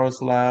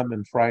tomorrow's lab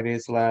and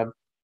Friday's lab.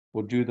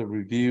 We'll do the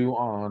review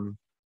on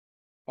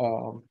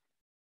um,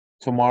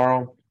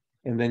 tomorrow,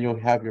 and then you'll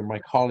have your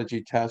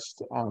mycology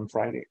test on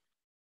Friday,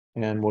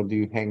 and we'll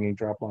do hanging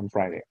drop on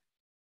Friday.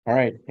 All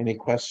right, any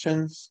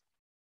questions?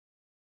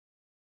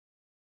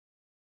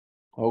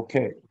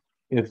 Okay,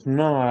 if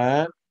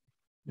not,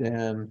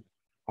 then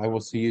I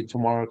will see you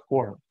tomorrow at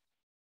 4.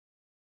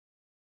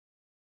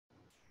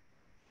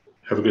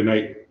 Have a good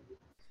night.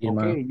 See you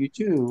tomorrow. Okay, you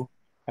too.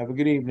 Have a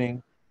good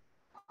evening.